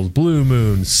Leinenkugels, Blue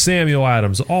Moon, Samuel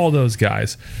Adams, all those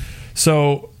guys.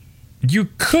 So you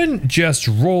couldn't just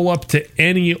roll up to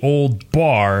any old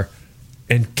bar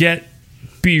and get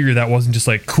beer that wasn't just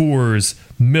like Coors,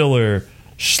 Miller,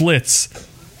 Schlitz,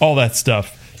 all that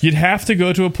stuff. You'd have to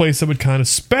go to a place that would kind of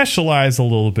specialize a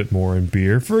little bit more in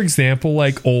beer. For example,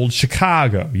 like Old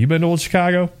Chicago. You been to Old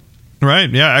Chicago? Right.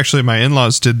 Yeah. Actually, my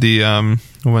in-laws did the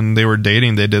when they were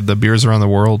dating, they did the beers around the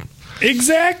world.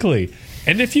 Exactly.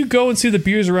 And if you go and see the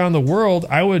beers around the world,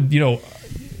 I would, your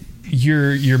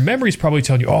memory's probably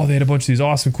telling you, oh, they had a bunch of these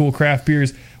awesome, cool craft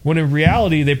beers. When in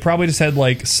reality, they probably just had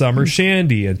like Summer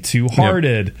Shandy and Two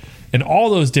Hearted and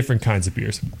all those different kinds of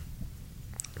beers.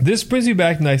 This brings me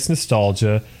back nice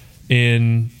nostalgia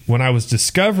in when I was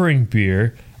discovering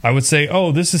beer. I would say,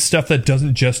 oh, this is stuff that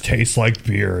doesn't just taste like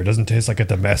beer. It doesn't taste like a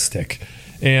domestic.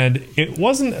 And it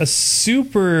wasn't a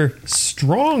super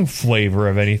strong flavor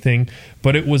of anything,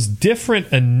 but it was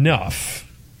different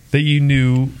enough that you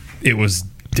knew it was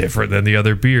different than the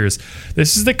other beers.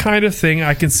 This is the kind of thing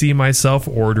I can see myself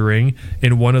ordering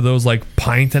in one of those like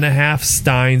pint and a half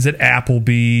steins at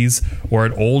Applebee's or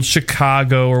at Old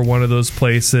Chicago or one of those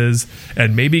places,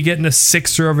 and maybe getting a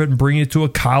sixer of it and bringing it to a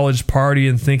college party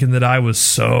and thinking that I was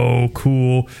so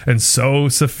cool and so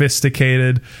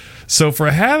sophisticated. So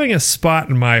for having a spot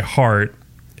in my heart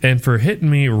and for hitting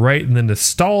me right in the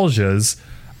nostalgias,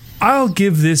 I'll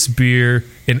give this beer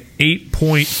an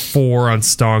 8.4 on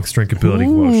Stonks drinkability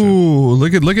quotient. Ooh,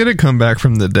 look at it come back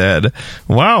from the dead.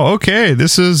 Wow, okay.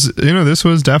 This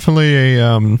was definitely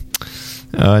a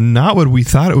not what we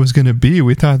thought it was going to be.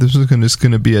 We thought this was just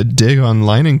going to be a dig on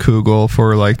Leinenkugel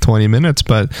for like 20 minutes,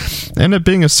 but ended up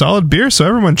being a solid beer. So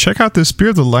everyone, check out this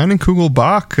beer, the Leinenkugel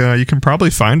Bock. You can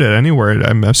probably find it anywhere.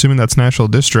 I'm assuming that's National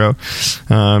Distro.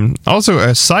 Also,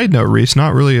 a side note, Reese,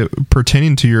 not really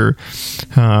pertaining to your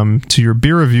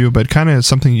beer review, but kind of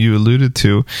something you alluded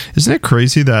to. Isn't it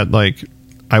crazy that like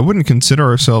I wouldn't consider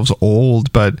ourselves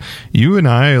old, but you and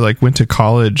I like went to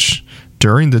college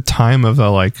during the time of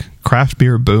the like craft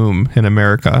beer boom in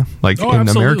America, like in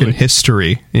absolutely. American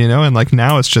history, and like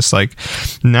now it's like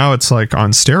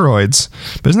on steroids.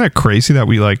 But isn't that crazy that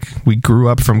we grew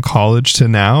up from college to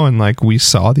now and like we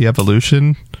saw the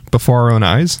evolution before our own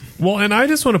eyes? Well, and I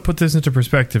just want to put this into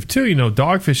perspective too.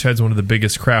 Dogfish Head's one of the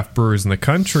biggest craft brewers in the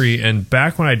country, and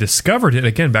back when I discovered it,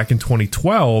 again back in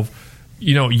 2012,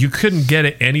 you couldn't get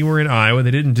it anywhere in Iowa. They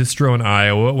didn't distro in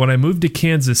Iowa. When I moved to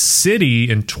Kansas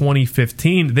City in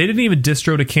 2015, they didn't even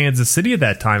distro to Kansas City at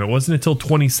that time. It wasn't until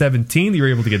 2017 that you were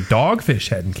able to get Dogfish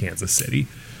Head in Kansas City.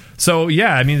 So,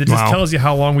 yeah, I mean, it just tells you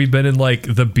how long we've been in, like,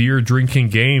 the beer drinking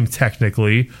game,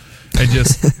 technically. And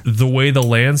just the way the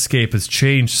landscape has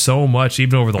changed so much,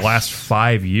 even over the last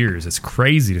 5 years. It's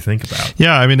crazy to think about.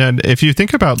 Yeah, I mean, and if you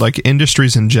think about, like,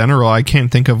 industries in general, I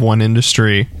can't think of one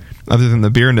industry other than the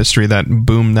beer industry that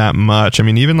boomed that much. I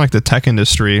mean, even like the tech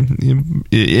industry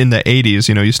in the 80s,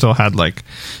 you still had like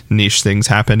niche things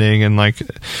happening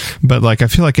but like I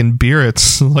feel like in beer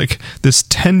it's like this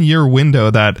 10-year window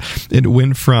that it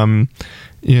went from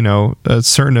a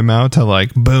certain amount to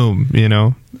like boom,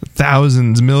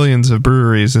 thousands, millions of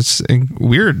breweries. It's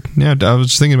weird. Yeah, I was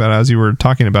just thinking about it as you were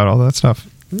talking about all that stuff.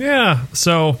 Yeah,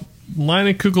 so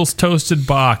Leinenkugel's Toasted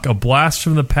Bock, a blast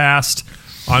from the past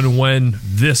on when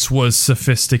this was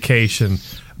sophistication.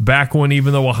 Back when,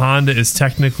 even though a Honda is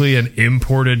technically an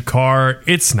imported car,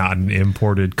 it's not an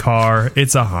imported car.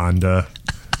 It's a Honda.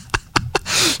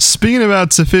 Speaking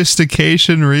about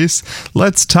sophistication, Reese,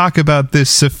 let's talk about this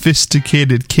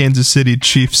sophisticated Kansas City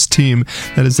Chiefs team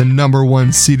that is the number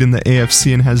 1 seed in the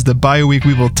AFC and has the bye week.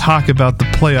 We will talk about the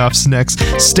playoffs next.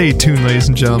 Stay tuned, ladies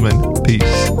and gentlemen.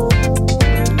 Peace.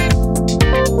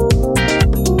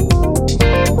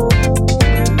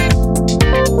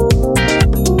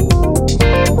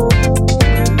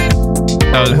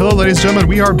 Hello, ladies and gentlemen.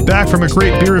 We are back from a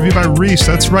great beer review by Reese.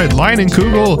 That's right, Lion and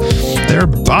Kugel, they're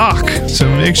back. So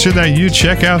make sure that you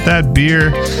check out that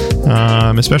beer,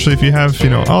 especially if you have,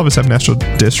 all of us have Natural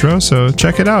Distro. So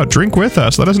check it out. Drink with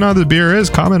us. Let us know how the beer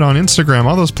is. Comment on Instagram,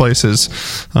 all those places.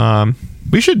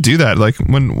 We should do that. Like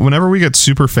whenever we get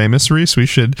super famous, Reese, we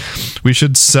should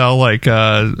sell like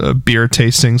beer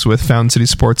tastings with Fountain City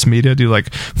Sports Media. Do like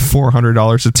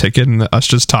 $400 a ticket, and us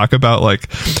just talk about like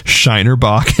Shiner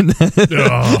Bock,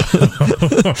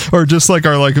 or just like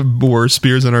our like worst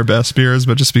beers and our best beers.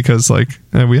 But just because like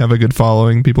we have a good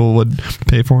following, people would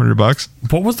pay $400.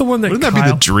 What was the one that? Wouldn't that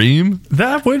be the dream?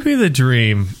 That would be the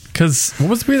dream. Because what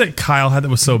was the beer that Kyle had that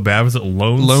was so bad? Was it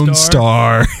Lone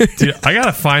Star? Dude, I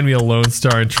gotta find me a Lone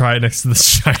Star and try it next to the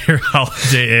Shiner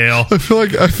Holiday Ale. I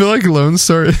feel like Lone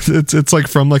Star. It's like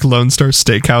from like Lone Star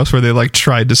Steakhouse where they like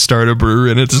tried to start a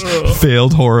brewery and it just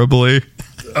failed horribly.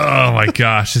 Oh my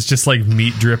gosh! It's just like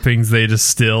meat drippings they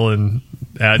distill and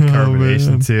add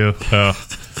carbonation to. Oh,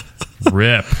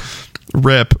 rip.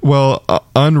 Well,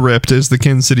 unripped is the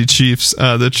Kansas City Chiefs.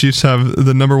 The Chiefs have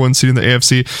the number 1 seed in the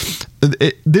AFC.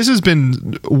 This has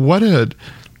been what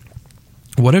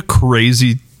a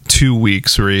crazy 2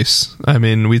 weeks, Reese. I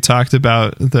mean, we talked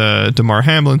about the Damar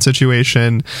Hamlin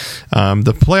situation,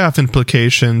 the playoff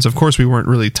implications. Of course, we weren't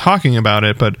really talking about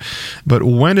it, but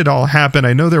when it all happened,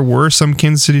 I know there were some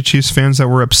Kansas City Chiefs fans that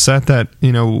were upset that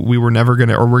we were never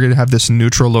gonna, or we're gonna have this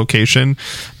neutral location.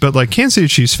 But like Kansas City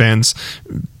Chiefs fans,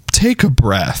 take a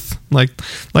breath.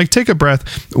 Like take a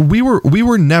breath. We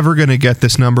were never going to get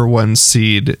this number 1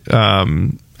 seed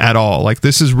at all. Like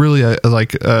this is really I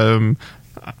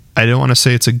don't want to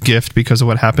say it's a gift because of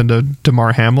what happened to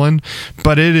Damar Hamlin,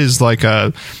 but it is like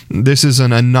this is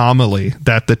an anomaly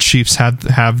that the Chiefs have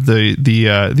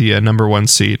the number 1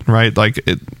 seed, right? Like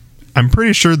I'm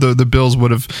pretty sure the Bills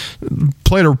would have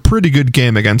played a pretty good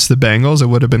game against the Bengals. It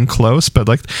would have been close, but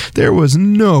like there was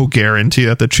no guarantee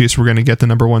that the Chiefs were going to get the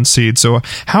number 1 seed. So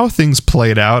how things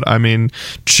played out, I mean,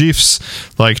 Chiefs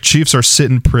are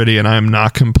sitting pretty, and I'm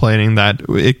not complaining that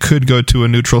it could go to a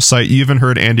neutral site. You even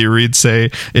heard Andy Reid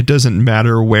say it doesn't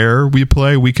matter where we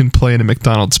play. We can play in a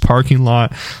McDonald's parking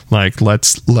lot. Like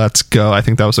let's go. I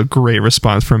think that was a great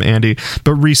response from Andy.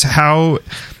 But Reese, how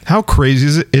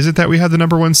crazy is it that we had the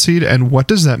number 1 seed, and what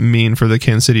does that mean for the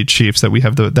Kansas City Chiefs that we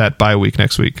have that bye week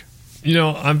next week?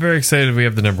 I'm very excited we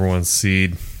have the number 1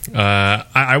 seed.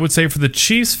 I would say for the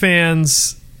Chiefs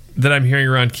fans that I'm hearing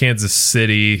around Kansas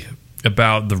City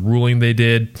about the ruling they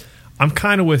did, I'm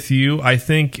kind of with you. I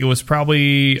think it was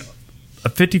probably a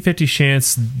 50-50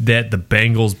 chance that the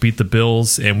Bengals beat the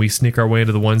Bills and we sneak our way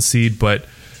into the 1 seed, but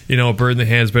a bird in the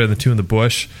hand is better than 2 in the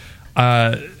bush.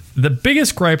 The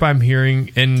biggest gripe I'm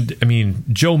hearing, and I mean,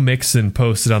 Joe Mixon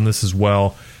posted on this as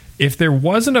well, if there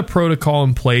wasn't a protocol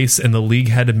in place and the league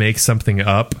had to make something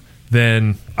up,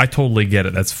 then I totally get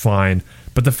it. That's fine.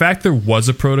 But the fact there was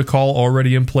a protocol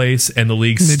already in place and the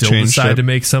league still decided to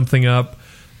make something up,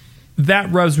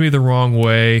 that rubs me the wrong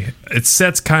way. It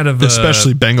sets kind of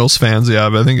especially Bengals fans, yeah.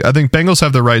 But I think Bengals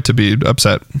have the right to be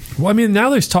upset. Well, I mean, now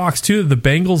there's talks too that the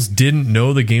Bengals didn't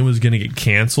know the game was going to get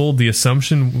canceled. The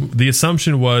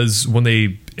assumption was when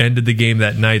they ended the game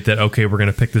that night that okay, we're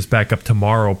going to pick this back up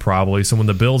tomorrow probably. So when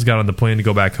the Bills got on the plane to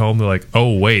go back home, they're like,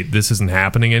 oh wait, this isn't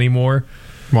happening anymore.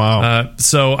 Wow.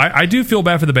 So I do feel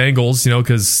bad for the Bengals,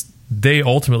 because they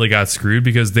ultimately got screwed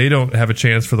because they don't have a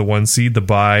chance for the 1 seed, the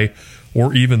bye,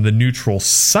 or even the neutral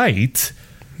site.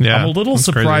 Yeah, I'm a little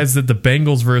surprised that the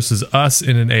Bengals versus us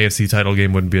in an AFC title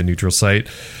game wouldn't be a neutral site.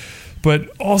 But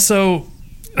also,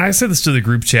 I said this to the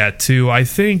group chat too, I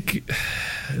think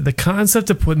the concept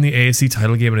of putting the AFC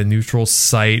title game in a neutral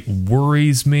site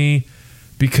worries me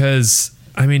because,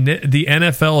 I mean, the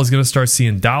NFL is going to start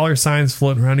seeing dollar signs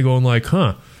floating around and going like,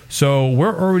 so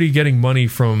we're already getting money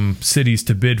from cities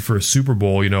to bid for a Super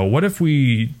Bowl. What if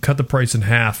we cut the price in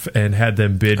half and had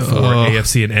them bid for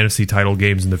AFC and NFC title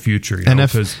games in the future?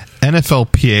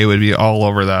 NFLPA would be all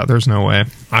over that. There's no way.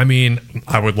 I mean,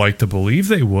 I would like to believe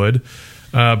they would.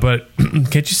 But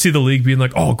can't you see the league being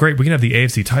like, oh, great, we can have the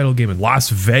AFC title game in Las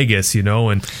Vegas,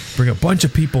 and bring a bunch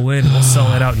of people in and we'll sell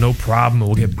that out, no problem, and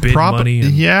we'll get bid money.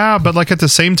 Yeah, but like at the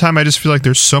same time, I just feel like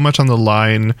there's so much on the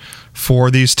line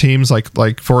for these teams.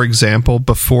 Like for example,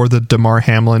 before the Damar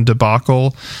Hamlin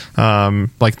debacle,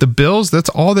 like the Bills, that's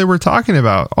all they were talking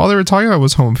about. All they were talking about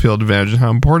was home field advantage and how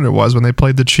important it was when they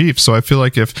played the Chiefs. So I feel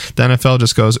like if the NFL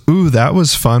just goes, ooh, that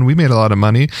was fun, we made a lot of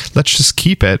money, let's just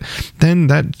keep it, then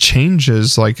that changes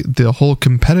like the whole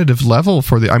competitive level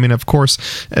for the, I mean, of course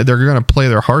they're going to play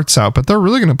their hearts out, but they're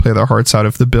really going to play their hearts out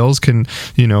if the Bills can,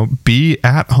 be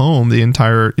at home the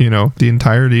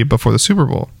entirety before the Super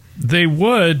Bowl. They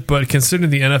would, but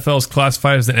considering the NFL is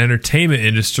classified as an entertainment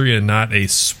industry and not a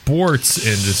sports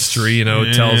industry, it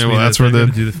tells me that's that they're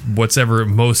going to do what's ever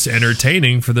most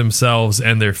entertaining for themselves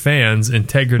and their fans.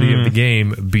 Integrity of the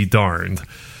game be darned.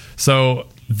 So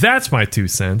that's my 2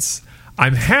 cents.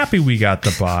 I'm happy we got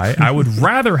the bye. I would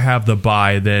rather have the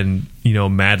bye than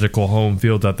magical home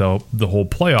field at the whole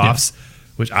playoffs,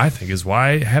 which I think is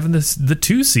why having the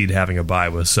 2 seed having a bye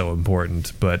was so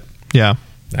important. But yeah.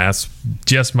 That's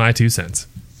just my 2 cents.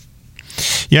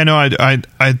 Yeah, no,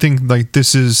 I think like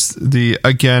this is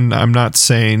again, I'm not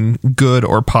saying good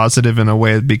or positive in a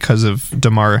way because of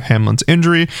Damar Hamlin's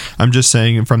injury. I'm just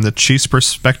saying from the Chiefs'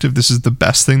 perspective, this is the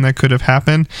best thing that could have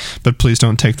happened. But please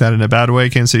don't take that in a bad way,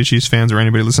 Kansas City Chiefs fans or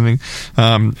anybody listening,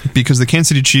 because the Kansas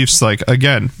City Chiefs, like,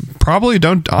 again, probably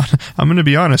don't. I'm going to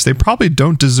be honest, they probably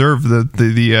don't deserve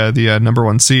the number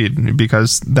 1 seed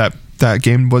because that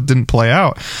game didn't play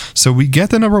out. So we get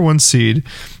the number 1 seed.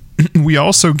 We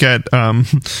also get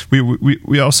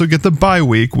we also get the bye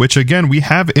week, which again, we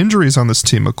have injuries on this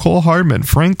team. Mecole Hardman,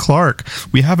 Frank Clark.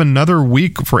 We have another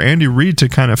week for Andy Reid to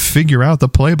kind of figure out the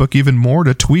playbook even more,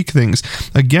 to tweak things.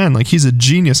 Again, like, he's a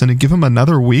genius, and to give him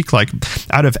another week, like,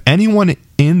 out of anyone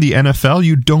in the NFL,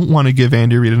 you don't want to give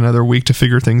Andy Reid another week to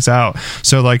figure things out.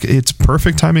 So, like, it's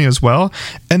perfect timing as well.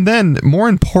 And then, more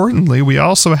importantly, we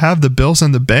also have the Bills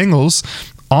and the Bengals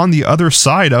on the other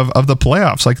side of the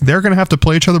playoffs. Like, they're going to have to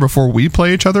play each other before we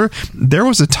play each other. There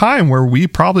was a time where we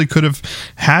probably could have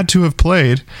had to have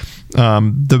played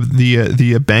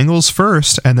the Bengals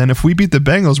first, and then if we beat the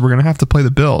Bengals, we're going to have to play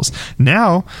the Bills.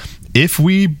 Now, if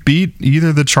we beat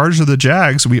either the Chargers or the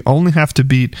Jags, we only have to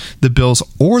beat the Bills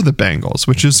or the Bengals,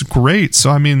 which is great. So,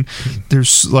 I mean,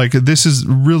 this is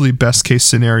really best case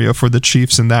scenario for the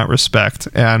Chiefs in that respect.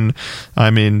 And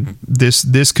I mean,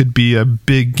 this could be a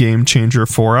big game changer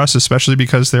for us, especially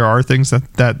because there are things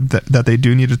that they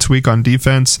do need to tweak on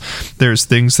defense. There's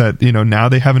things that, now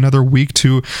they have another week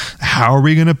to, how are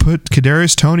we going to put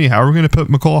Kadarius Toney? How are we going to put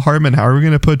Mecole Hardman? How are we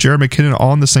going to put Jerick McKinnon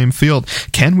all on the same field?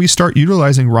 Can we start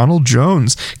utilizing Ronald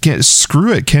Jones?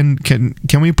 Screw it. Can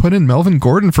we put in Melvin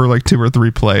Gordon for like 2 or 3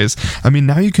 plays? I mean,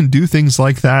 now you can do things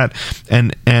like that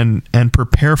and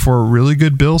prepare for a really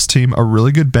good Bills team, a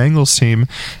really good Bengals team,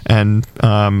 and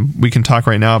we can talk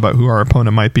right now about who our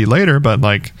opponent might be later. But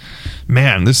like,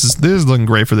 man, this is looking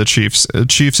great for the Chiefs.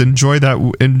 Chiefs, enjoy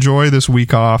this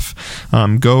week off.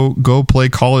 Go play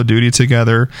Call of Duty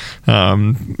together.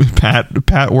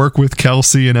 Pat work with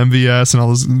Kelsey and MVS and all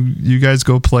those. You guys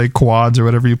go play quads or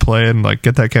whatever you play and like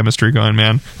get that chemistry going,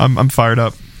 man. I'm fired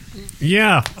up.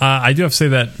 Yeah, I do have to say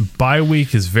that bye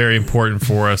week is very important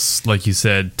for us, like you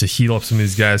said, to heal up some of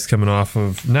these guys coming off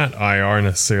of not IR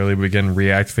necessarily, but getting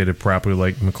reactivated properly,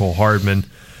 like Mecole Hardman,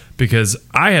 because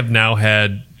I have now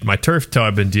had my turf toe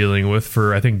I've been dealing with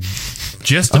for, I think,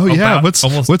 just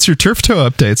what's your turf toe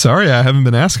update? Sorry, I haven't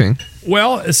been asking.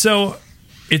 Well, so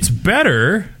it's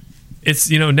better.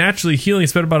 It's, naturally healing.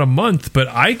 It's been about a month, but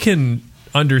I can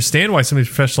understand why some of these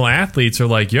professional athletes are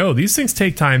like, yo, these things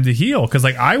take time to heal, because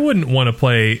like, I wouldn't want to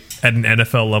play at an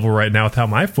NFL level right now with how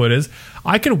my foot is.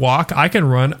 I can walk, I can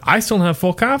run, I still don't have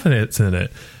full confidence in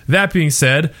it. That being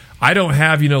said, I don't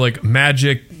have like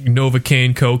magic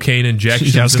Novocaine cocaine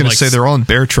injections. I was going to say they're all in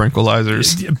bear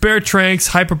tranquilizers, bear tranks,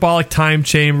 hyperbolic time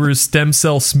chambers, stem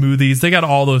cell smoothies. They got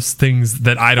all those things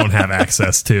that I don't have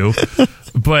access to,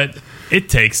 but it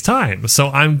takes time. So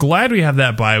I'm glad we have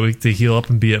that bye week to heal up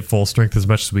and be at full strength as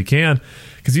much as we can.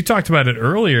 Because you talked about it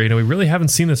earlier, we really haven't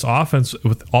seen this offense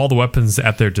with all the weapons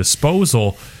at their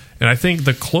disposal. And I think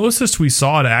the closest we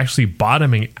saw to actually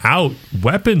bottoming out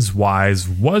weapons-wise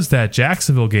was that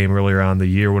Jacksonville game earlier on in the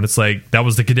year, when it's like, that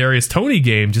was the Kadarius Toney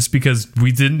game, just because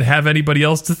we didn't have anybody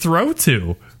else to throw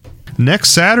to. This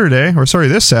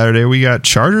Saturday, we got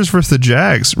Chargers versus the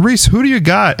Jags. Reese, who do you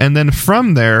got? And then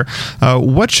from there,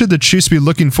 what should the Chiefs be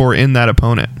looking for in that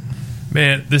opponent?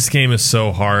 Man, this game is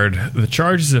so hard. The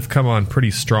Chargers have come on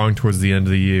pretty strong towards the end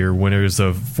of the year, winners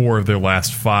of 4 of their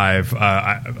last 5.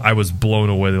 I was blown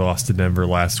away they lost to Denver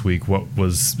last week. What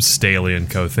was Staley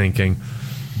and co thinking?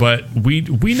 But we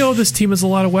know this team has a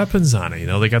lot of weapons on it.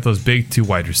 They got those big 2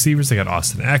 wide receivers. They got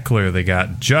Austin Eckler. They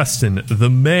got Justin, the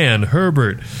man,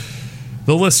 Herbert.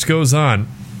 The list goes on.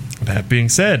 That being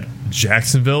said,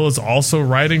 Jacksonville is also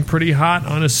riding pretty hot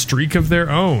on a streak of their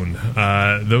own.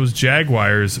 Those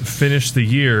Jaguars finished the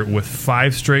year with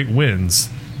 5 straight wins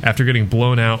after getting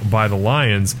blown out by the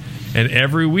Lions, and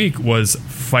every week was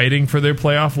fighting for their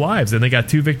playoff lives. And they got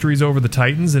 2 victories over the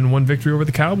Titans and 1 victory over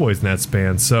the Cowboys in that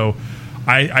span. So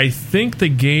I think the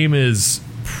game is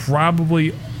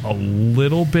probably a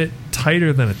little bit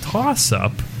tighter than a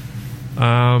toss-up.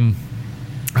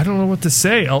 I don't know what to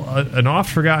say. An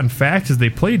oft forgotten fact is they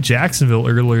played Jacksonville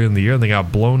earlier in the year and they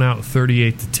got blown out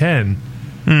 38-10.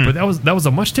 But that was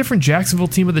a much different Jacksonville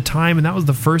team at the time, and that was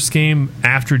the first game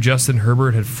after Justin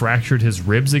Herbert had fractured his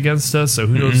ribs against us. So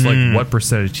who knows like what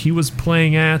percentage he was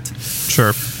playing at?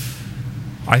 Sure.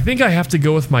 I think I have to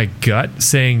go with my gut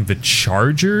saying the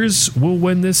Chargers will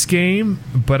win this game,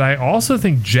 but I also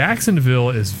think Jacksonville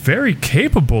is very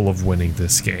capable of winning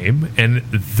this game, and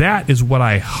that is what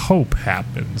I hope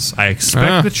happens. I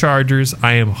expect the Chargers.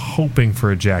 I am hoping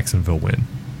for a Jacksonville win.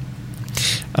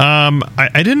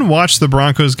 I didn't watch the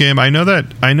Broncos game. I know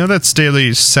that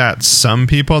Staley sat some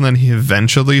people, and then he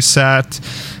eventually sat.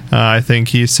 I think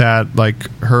he sat like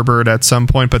Herbert at some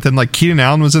point, but then like Keenan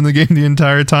Allen was in the game the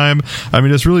entire time. I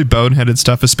mean, it's really boneheaded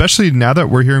stuff, especially now that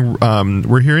we're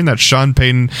hearing that Sean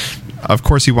Payton, of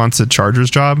course he wants the Chargers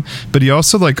job, but he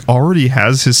also like already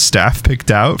has his staff picked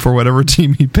out for whatever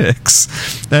team he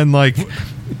picks. And like,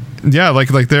 yeah, like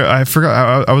there, I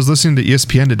forgot. I was listening to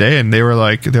ESPN today, and they're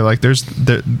like,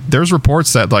 there's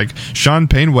reports that like Sean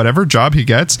Payne, whatever job he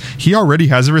gets, he already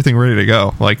has everything ready to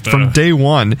go. Like from day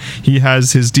one, he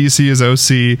has his DC as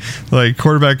OC, like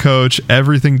quarterback coach,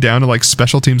 everything down to like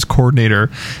special teams coordinator,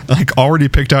 like already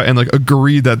picked out and like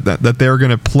agreed that they're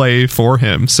gonna play for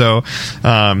him. So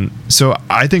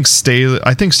I think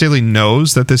Staley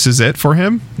knows that this is it for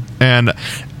him, and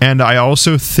I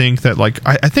also think that like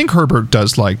I think Herbert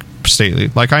does like Staley.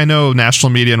 Like I know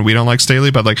national media and we don't like Staley,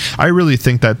 but like I really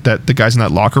think that the guys in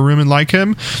that locker room and like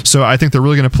him. So I think they're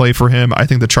really going to play for him. I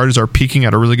think the Chargers are peaking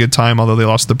at a really good time, although they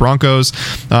lost to the Broncos.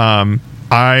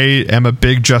 I am a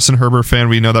big Justin Herbert fan.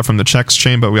 We know that from the checks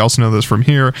chain, but we also know this from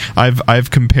here. I've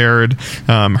compared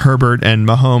Herbert and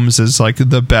Mahomes as like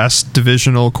the best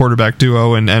divisional quarterback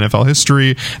duo in NFL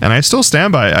history, and I still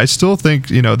stand by it. I still think,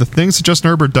 you know, the things that Justin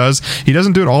Herbert does, he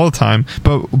doesn't do it all the time,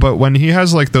 but when he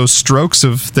has like those strokes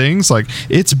of things, like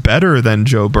it's better than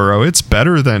Joe Burrow. It's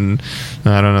better than,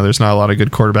 I don't know, there's not a lot of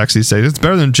good quarterbacks these days. It's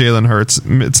better than Jalen Hurts.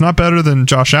 It's not better than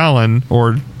Josh Allen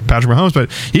or Patrick Mahomes,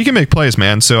 but he can make plays,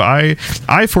 man. So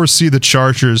I foresee the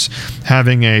Chargers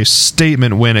having a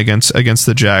statement win against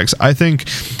the Jags. I think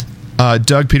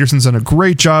Doug Peterson's done a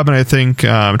great job, and I think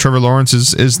Trevor Lawrence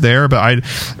is there, but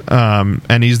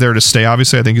and he's there to stay.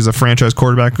 Obviously, I think he's a franchise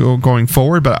quarterback going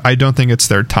forward, but I don't think it's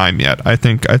their time yet. I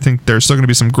think there's still going to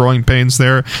be some growing pains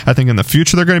there. I think in the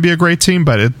future they're going to be a great team,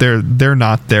 but they're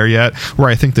not there yet. Where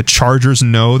I think the Chargers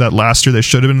know that last year they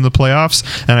should have been in the playoffs,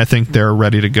 and I think they're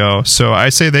ready to go. So I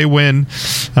say they win,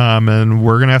 and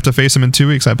we're going to have to face them in 2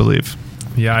 weeks, I believe.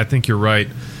 Yeah, I think you're right.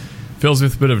 Fills me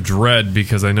with a bit of dread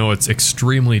because I know it's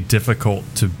extremely difficult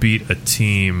to beat a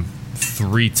team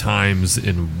 3 times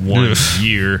in 1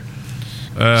 year.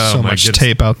 So much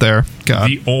tape out there. God.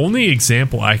 The only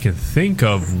example I can think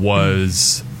of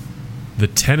was the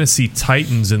Tennessee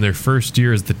Titans in their first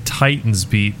year as the Titans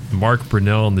beat Mark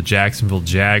Brunell and the Jacksonville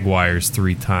Jaguars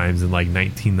 3 times in like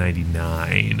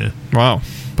 1999. Wow.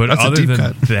 But that's other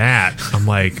than that, I'm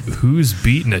like, who's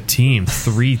beaten a team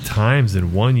 3 times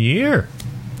in 1 year?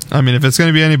 I mean, if it's going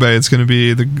to be anybody, it's going to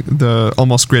be the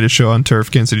almost greatest show on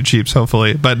turf, Kansas City Chiefs,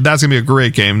 hopefully. But that's going to be a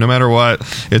great game, no matter what.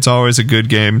 It's always a good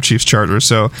game, Chiefs Chargers.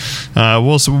 So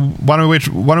why don't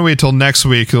we wait till next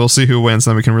week? We'll see who wins,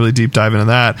 then we can really deep dive into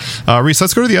that. Reese,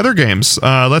 let's go to the other games.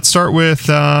 Let's start with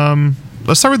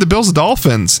the Bills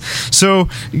Dolphins. So.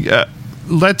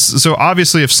 So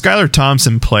obviously, if Skylar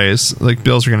Thompson plays, like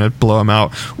Bills are going to blow him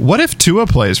out. What if Tua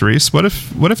plays, Reese? What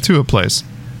if Tua plays?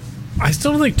 I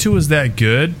still don't think Tua is that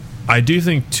good. I do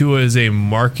think Tua is a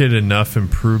marked enough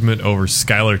improvement over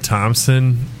Skylar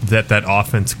Thompson that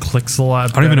offense clicks a lot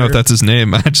better. I don't even know if that's his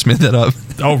name. I just made that up.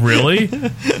 Oh, really?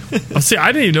 See,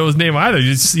 I didn't even know his name either.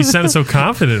 You sounded so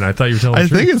confident. I thought you were telling the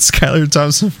truth. I think it's Skylar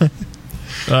Thompson.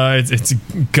 It's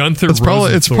Gunther It's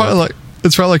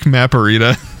probably like Matt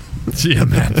Breida. Yeah,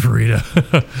 Matt Breida.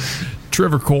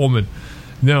 Trevor Coleman.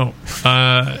 No.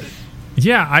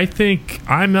 Yeah, I think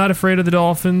I'm not afraid of the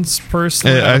Dolphins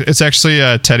personally. It's actually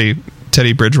Teddy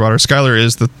Bridgewater. Skylar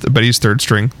is but he's third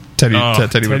string. Teddy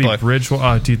Bridgewater.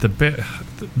 Oh, dude,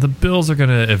 the Bills are going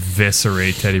to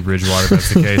eviscerate Teddy Bridgewater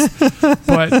if that's the case.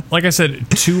 But like I said,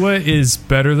 Tua is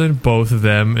better than both of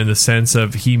them in the sense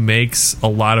of he makes a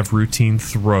lot of routine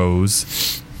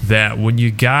throws that when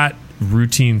you got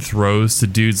routine throws to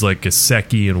dudes like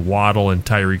Gesicki and Waddle and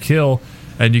Tyreek Hill,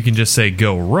 and you can just say,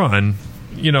 go run,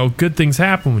 you know, good things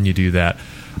happen when you do that.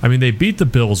 I mean, they beat the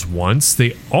Bills once.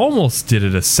 They almost did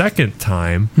it a second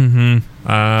time.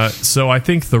 Mm-hmm. So I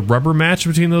think the rubber match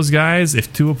between those guys,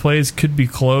 if Tua plays, could be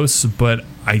close, but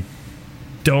I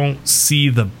don't see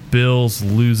the Bills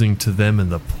losing to them in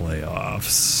the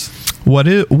playoffs.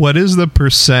 What is the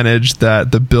percentage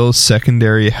that the Bills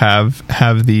secondary have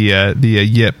the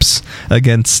yips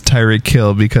against Tyreek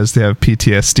Hill because they have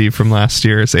PTSD from last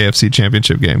year's AFC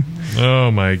Championship game?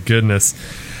 Oh my goodness.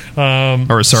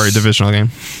 Divisional game.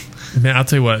 Man, I'll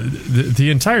tell you what,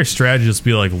 the entire strategy is to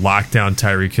be like lock down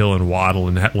Tyreek Hill and Waddle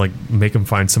and like make them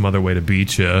find some other way to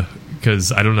beat you.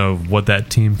 Because I don't know what that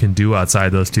team can do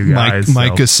outside those two guys.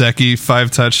 Mike Gesicki,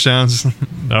 5 touchdowns.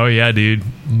 Oh, yeah, dude.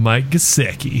 Mike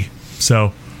Gesicki.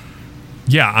 So,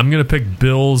 yeah, I'm going to pick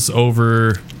Bills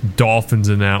over Dolphins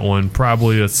in that one.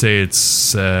 Probably, let's say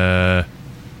it's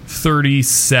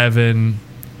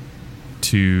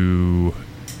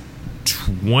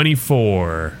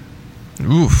 37-24.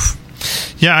 Oof.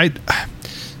 Yeah,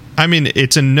 I mean,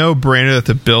 it's a no-brainer that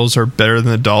the Bills are better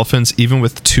than the Dolphins, even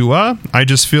with Tua. I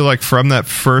just feel like from that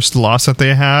first loss that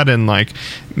they had, and like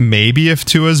maybe if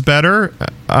Tua's better,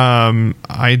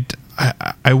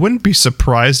 I wouldn't be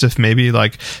surprised if maybe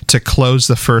like to close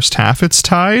the first half it's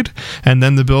tied and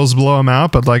then the Bills blow them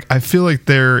out. But like I feel like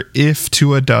if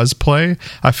Tua does play,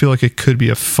 I feel like it could be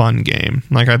a fun game.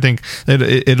 Like I think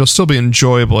it'll still be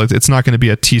enjoyable. It's not going to be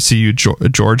a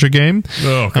TCU Georgia game.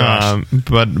 Oh gosh.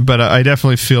 But I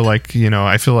definitely feel like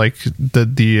I feel like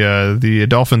the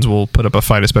Dolphins will put up a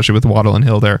fight, especially with Waddle and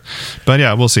Hill there. But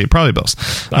yeah, we'll see. Probably Bills.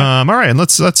 All right, and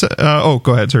let's. Go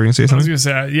ahead. So you're gonna say something? I was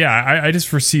gonna say I just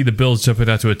foresee the Bills jumping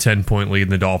out to a 10-point lead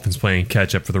and the Dolphins playing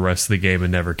catch up for the rest of the game and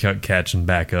never catching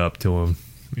back up to them.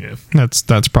 Yeah,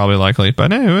 that's probably likely.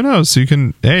 But hey, who knows? You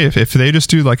can if they just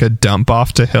do like a dump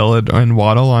off to Hill and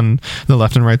Waddle on the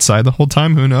left and right side the whole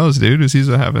time, who knows, dude? Who sees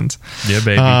what happens? Yeah,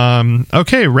 baby.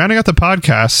 Okay, rounding out the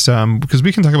podcast because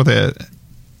we can talk about the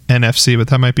NFC, but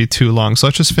that might be too long. So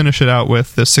let's just finish it out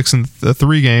with the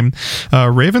 6-3 game.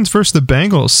 Ravens versus the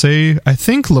Bengals. I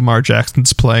think Lamar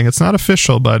Jackson's playing. It's not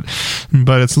official, but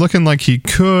it's looking like he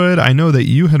could. I know that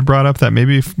you had brought up that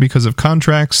maybe because of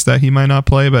contracts that he might not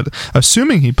play, but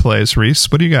assuming he plays, Reese,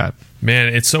 what do you got?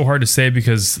 Man, it's so hard to say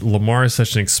because Lamar is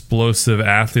such an explosive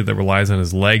athlete that relies on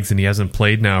his legs, and he hasn't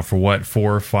played now for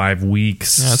 4 or 5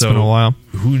 weeks. Yeah, it's been a while.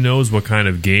 Who knows what kind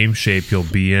of game shape he'll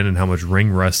be in and how much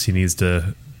ring rust he needs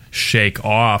to shake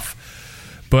off.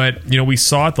 But we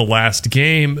saw at the last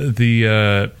game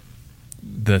the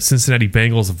Cincinnati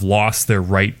Bengals have lost their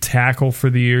right tackle for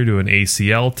the year to an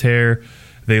ACL tear.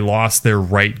 They lost their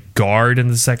right guard in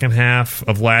the second half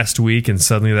of last week, and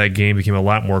suddenly that game became a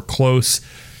lot more close,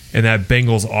 and that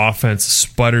Bengals offense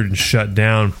sputtered and shut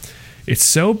down. It's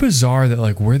so bizarre that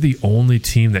like we're the only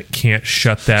team that can't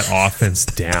shut that offense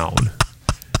down.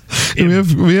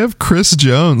 We have Chris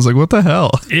Jones. Like, what the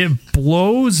hell? It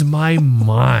blows my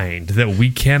mind that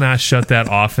we cannot shut that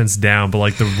offense down. But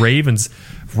like the Ravens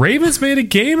made a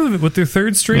game of it with their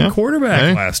third string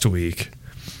quarterback last week.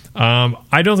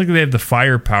 I don't think they have the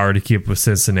firepower to keep up with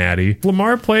Cincinnati. If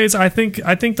Lamar plays, I think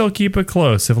they'll keep it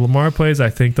close. If Lamar plays, I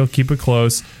think they'll keep it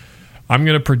close. I'm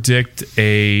going to predict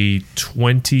a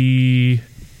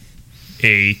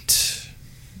 28.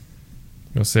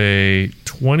 I'll say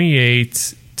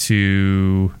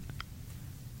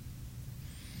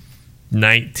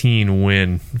 28-19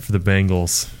 win for the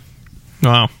Bengals.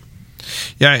 Wow.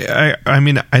 Yeah, I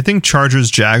mean, I think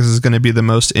Chargers-Jags is going to be the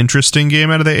most interesting game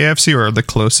out of the AFC, or the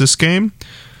closest game.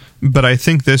 But I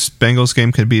think this Bengals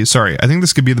game could be... I think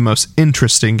this could be the most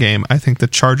interesting game. I think the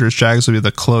Chargers-Jags will be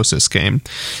the closest game.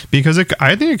 Because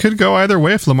I think it could go either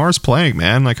way if Lamar's playing,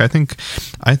 man. Like, I think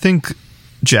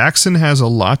Jackson has a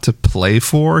lot to play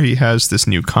for. He has this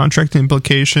new contract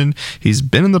implication. He's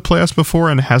been in the playoffs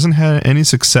before and hasn't had any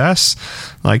success.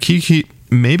 Like,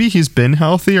 maybe he's been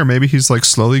healthy, or maybe he's like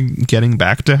slowly getting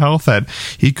back to health, that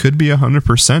he could be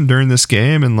 100% during this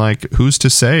game. And like, who's to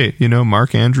say,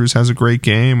 Mark Andrews has a great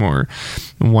game, or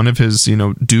one of his,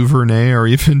 Duvernay, or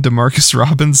even Demarcus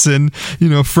Robinson,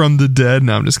 from the dead.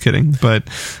 No, I'm just kidding. But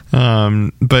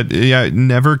yeah,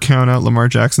 never count out Lamar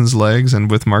Jackson's legs.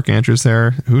 And with Mark Andrews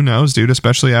there, who knows, dude,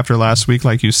 especially after last week,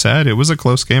 like you said, it was a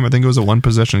close game. I think it was a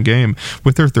 1-possession game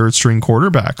with their third string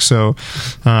quarterback. So,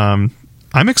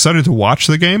 I'm excited to watch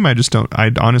the game. I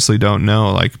honestly don't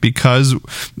know. Like, because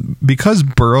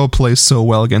Burrow plays so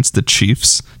well against the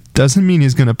Chiefs doesn't mean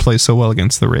he's going to play so well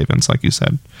against the Ravens, like you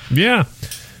said. Yeah.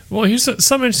 Well, here's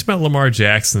something interesting about Lamar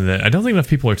Jackson that I don't think enough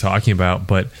people are talking about,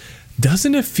 but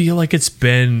doesn't it feel like it's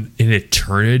been an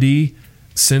eternity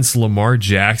since Lamar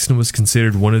Jackson was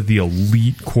considered one of the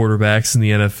elite quarterbacks in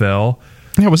the NFL?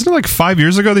 Yeah, wasn't it like 5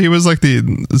 years ago that he was like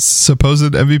the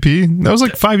supposed MVP? That was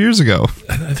like 5 years ago.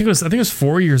 I think it was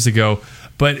 4 years ago.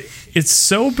 But it's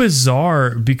so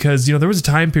bizarre because, there was a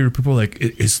time period where people were like,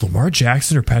 is Lamar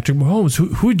Jackson or Patrick Mahomes?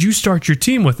 Who would you start your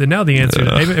team with? And now the answer,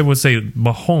 I would say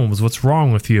Mahomes. What's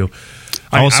wrong with you?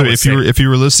 Also, if you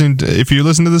were listening to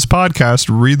this podcast,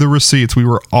 read the receipts. We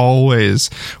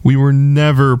were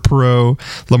never pro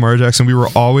Lamar Jackson. We were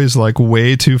always like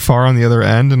way too far on the other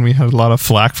end, and we had a lot of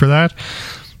flack for that.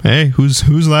 Hey,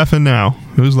 who's laughing now?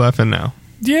 Who's laughing now?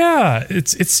 Yeah,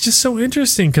 it's just so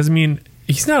interesting because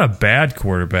he's not a bad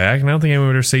quarterback, and I don't think anyone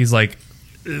would ever say he's like.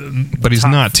 But he's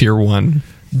not tier 1.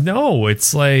 No,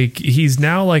 it's like he's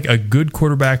now like a good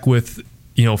quarterback with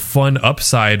fun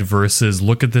upside versus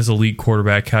look at this elite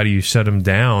quarterback. How do you shut him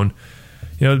down?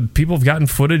 People have gotten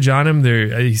footage on him.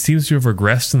 He seems to have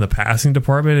regressed in the passing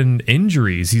department and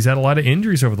injuries. He's had a lot of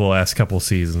injuries over the last couple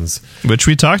seasons, which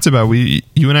we talked about.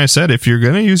 You and I said, if you're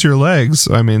going to use your legs,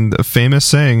 the famous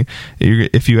saying,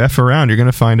 if you F around, you're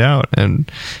going to find out.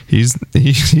 And he's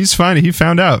fine. He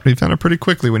found out. He found it pretty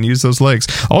quickly when he used those legs.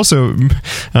 Also,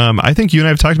 I think you and I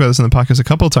have talked about this in the podcast a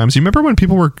couple of times. You remember when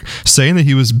people were saying that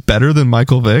he was better than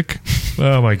Michael Vick?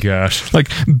 Oh my gosh! Like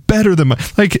better than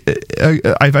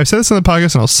I've said this on the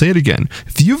podcast. And I'll say it again.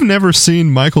 If you've never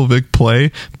seen Michael Vick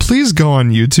play, please go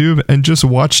on YouTube and just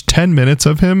watch 10 minutes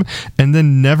of him and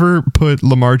then never put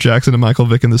Lamar Jackson and Michael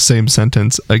Vick in the same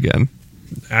sentence again.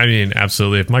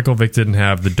 Absolutely. If Michael Vick didn't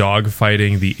have the dog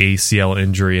fighting, the ACL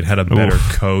injury, and had a better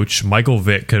coach, Michael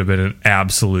Vick could have been an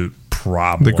absolute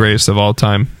problem. The greatest of all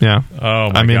time. Yeah.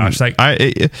 Oh my gosh.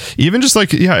 Even just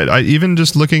looking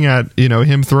at,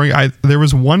 him throwing, there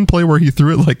was one play where he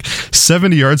threw it like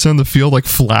 70 yards down the field, like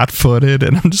flat footed.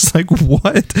 And I'm just like,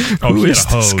 what? Who is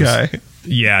this guy?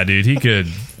 Yeah, dude, he could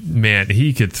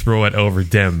throw it over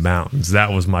them mountains.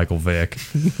 That was Michael Vick.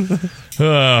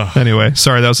 Anyway,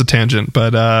 sorry, that was a tangent.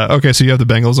 But okay, so you have the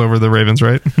Bengals over the Ravens,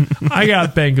 right? I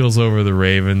got Bengals over the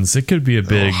Ravens. It could be a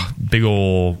big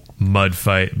old mud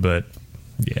fight, but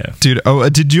yeah. Dude,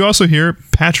 did you also hear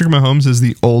Patrick Mahomes is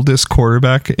the oldest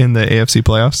quarterback in the AFC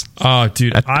playoffs? Oh,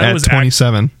 dude, at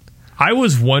 27. I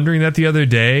was wondering that the other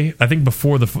day. I think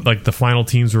before the final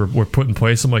teams were put in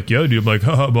place. I'm like, yo, dude,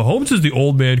 Mahomes is the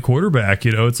old man quarterback.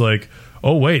 It's like,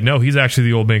 oh wait, no, he's actually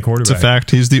the old man quarterback. It's a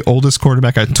fact. He's the oldest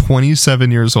quarterback at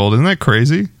 27 years old. Isn't that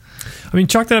crazy?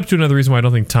 Chalk that up to another reason why I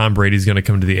don't think Tom Brady's going to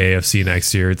come to the AFC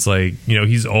next year. It's like,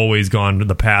 he's always gone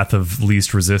the path of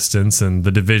least resistance and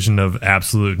the division of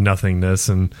absolute nothingness,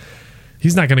 and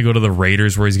he's not going to go to the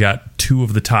Raiders where he's got 2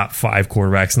 of the top 5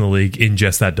 quarterbacks in the league in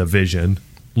just that division.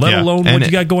 Let alone what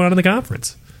you got going on in the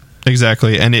conference.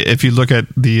 Exactly. And if you look at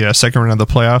the second round of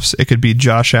the playoffs, it could be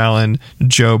Josh Allen,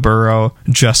 Joe Burrow,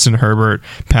 Justin Herbert,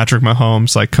 Patrick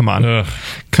Mahomes. Like, come on.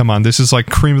 This is like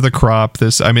cream of the crop.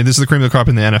 This is the cream of the crop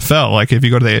in the NFL. Like, if you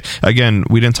go to again,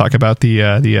 we didn't talk about the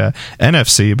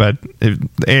NFC, but the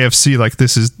AFC, like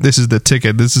this is the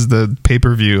ticket. This is the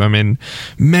pay-per-view.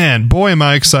 Man, boy, am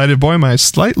I excited. Boy, am I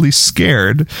slightly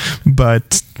scared,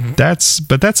 but that's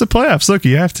the playoffs. Look,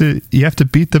 you have to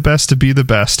beat the best to be the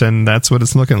best. And that's what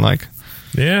it's looking like.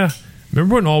 Yeah.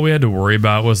 Remember when all we had to worry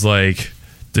about was like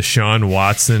Deshaun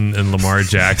Watson and Lamar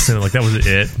Jackson? Like that was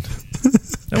it.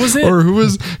 That was it. Or who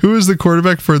was the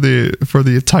quarterback for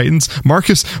the Titans?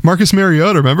 Marcus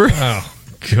Mariota, remember? Oh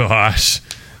gosh.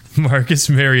 Marcus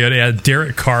Mariota. Yeah,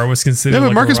 Derek Carr was considered. Yeah,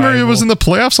 but Marcus Mariota was in the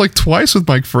playoffs like twice with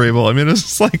Mike Vrabel. It's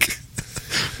just like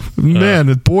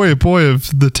man, boy,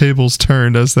 if the tables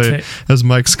turned, as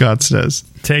Mike Scott says.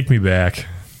 Take me back.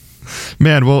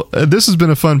 Man, well, this has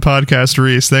been a fun podcast,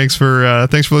 Reese. Thanks for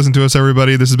listening to us,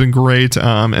 everybody. This has been great,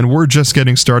 and we're just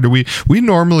getting started. We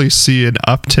normally see an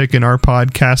uptick in our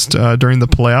podcast during the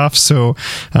playoffs, so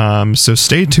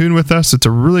stay tuned with us. It's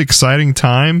a really exciting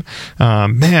time.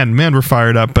 Man, we're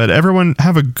fired up. But everyone,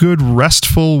 have a good,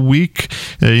 restful week.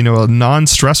 A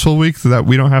non-stressful week that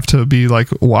we don't have to be like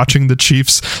watching the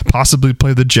Chiefs possibly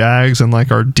play the Jags and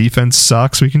like our defense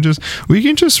sucks. We can just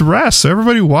rest. So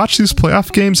everybody, watch these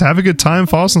playoff games. Have a good time.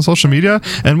 Follow us on social media,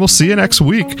 and we'll see you next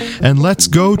week. And let's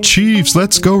go Chiefs.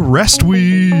 Let's go rest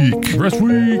week. Rest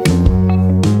week.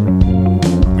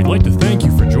 We'd like to thank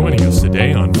you for joining us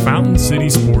today on Fountain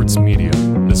City Sports Media.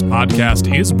 This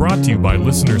podcast is brought to you by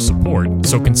listener support,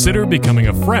 so consider becoming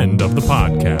a friend of the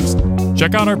podcast.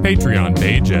 Check out our Patreon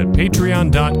page at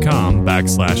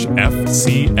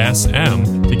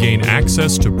patreon.com/FCSM to gain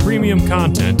access to premium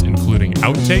content, including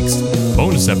outtakes,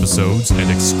 bonus episodes, and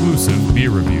exclusive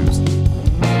beer reviews.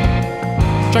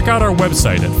 Check out our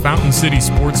website at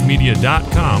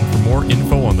FountainCitySportsMedia.com for more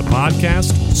info on the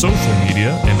podcast, social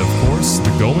media, and of course, the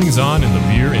goings-on in the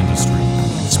beer industry.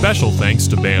 Special thanks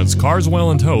to bands Carswell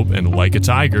and Hope and Like a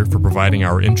Tiger for providing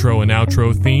our intro and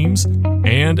outro themes.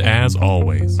 And as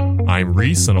always, I'm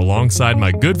Reese, and alongside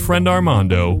my good friend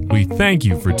Armando, we thank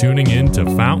you for tuning in to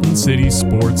Fountain City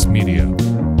Sports Media.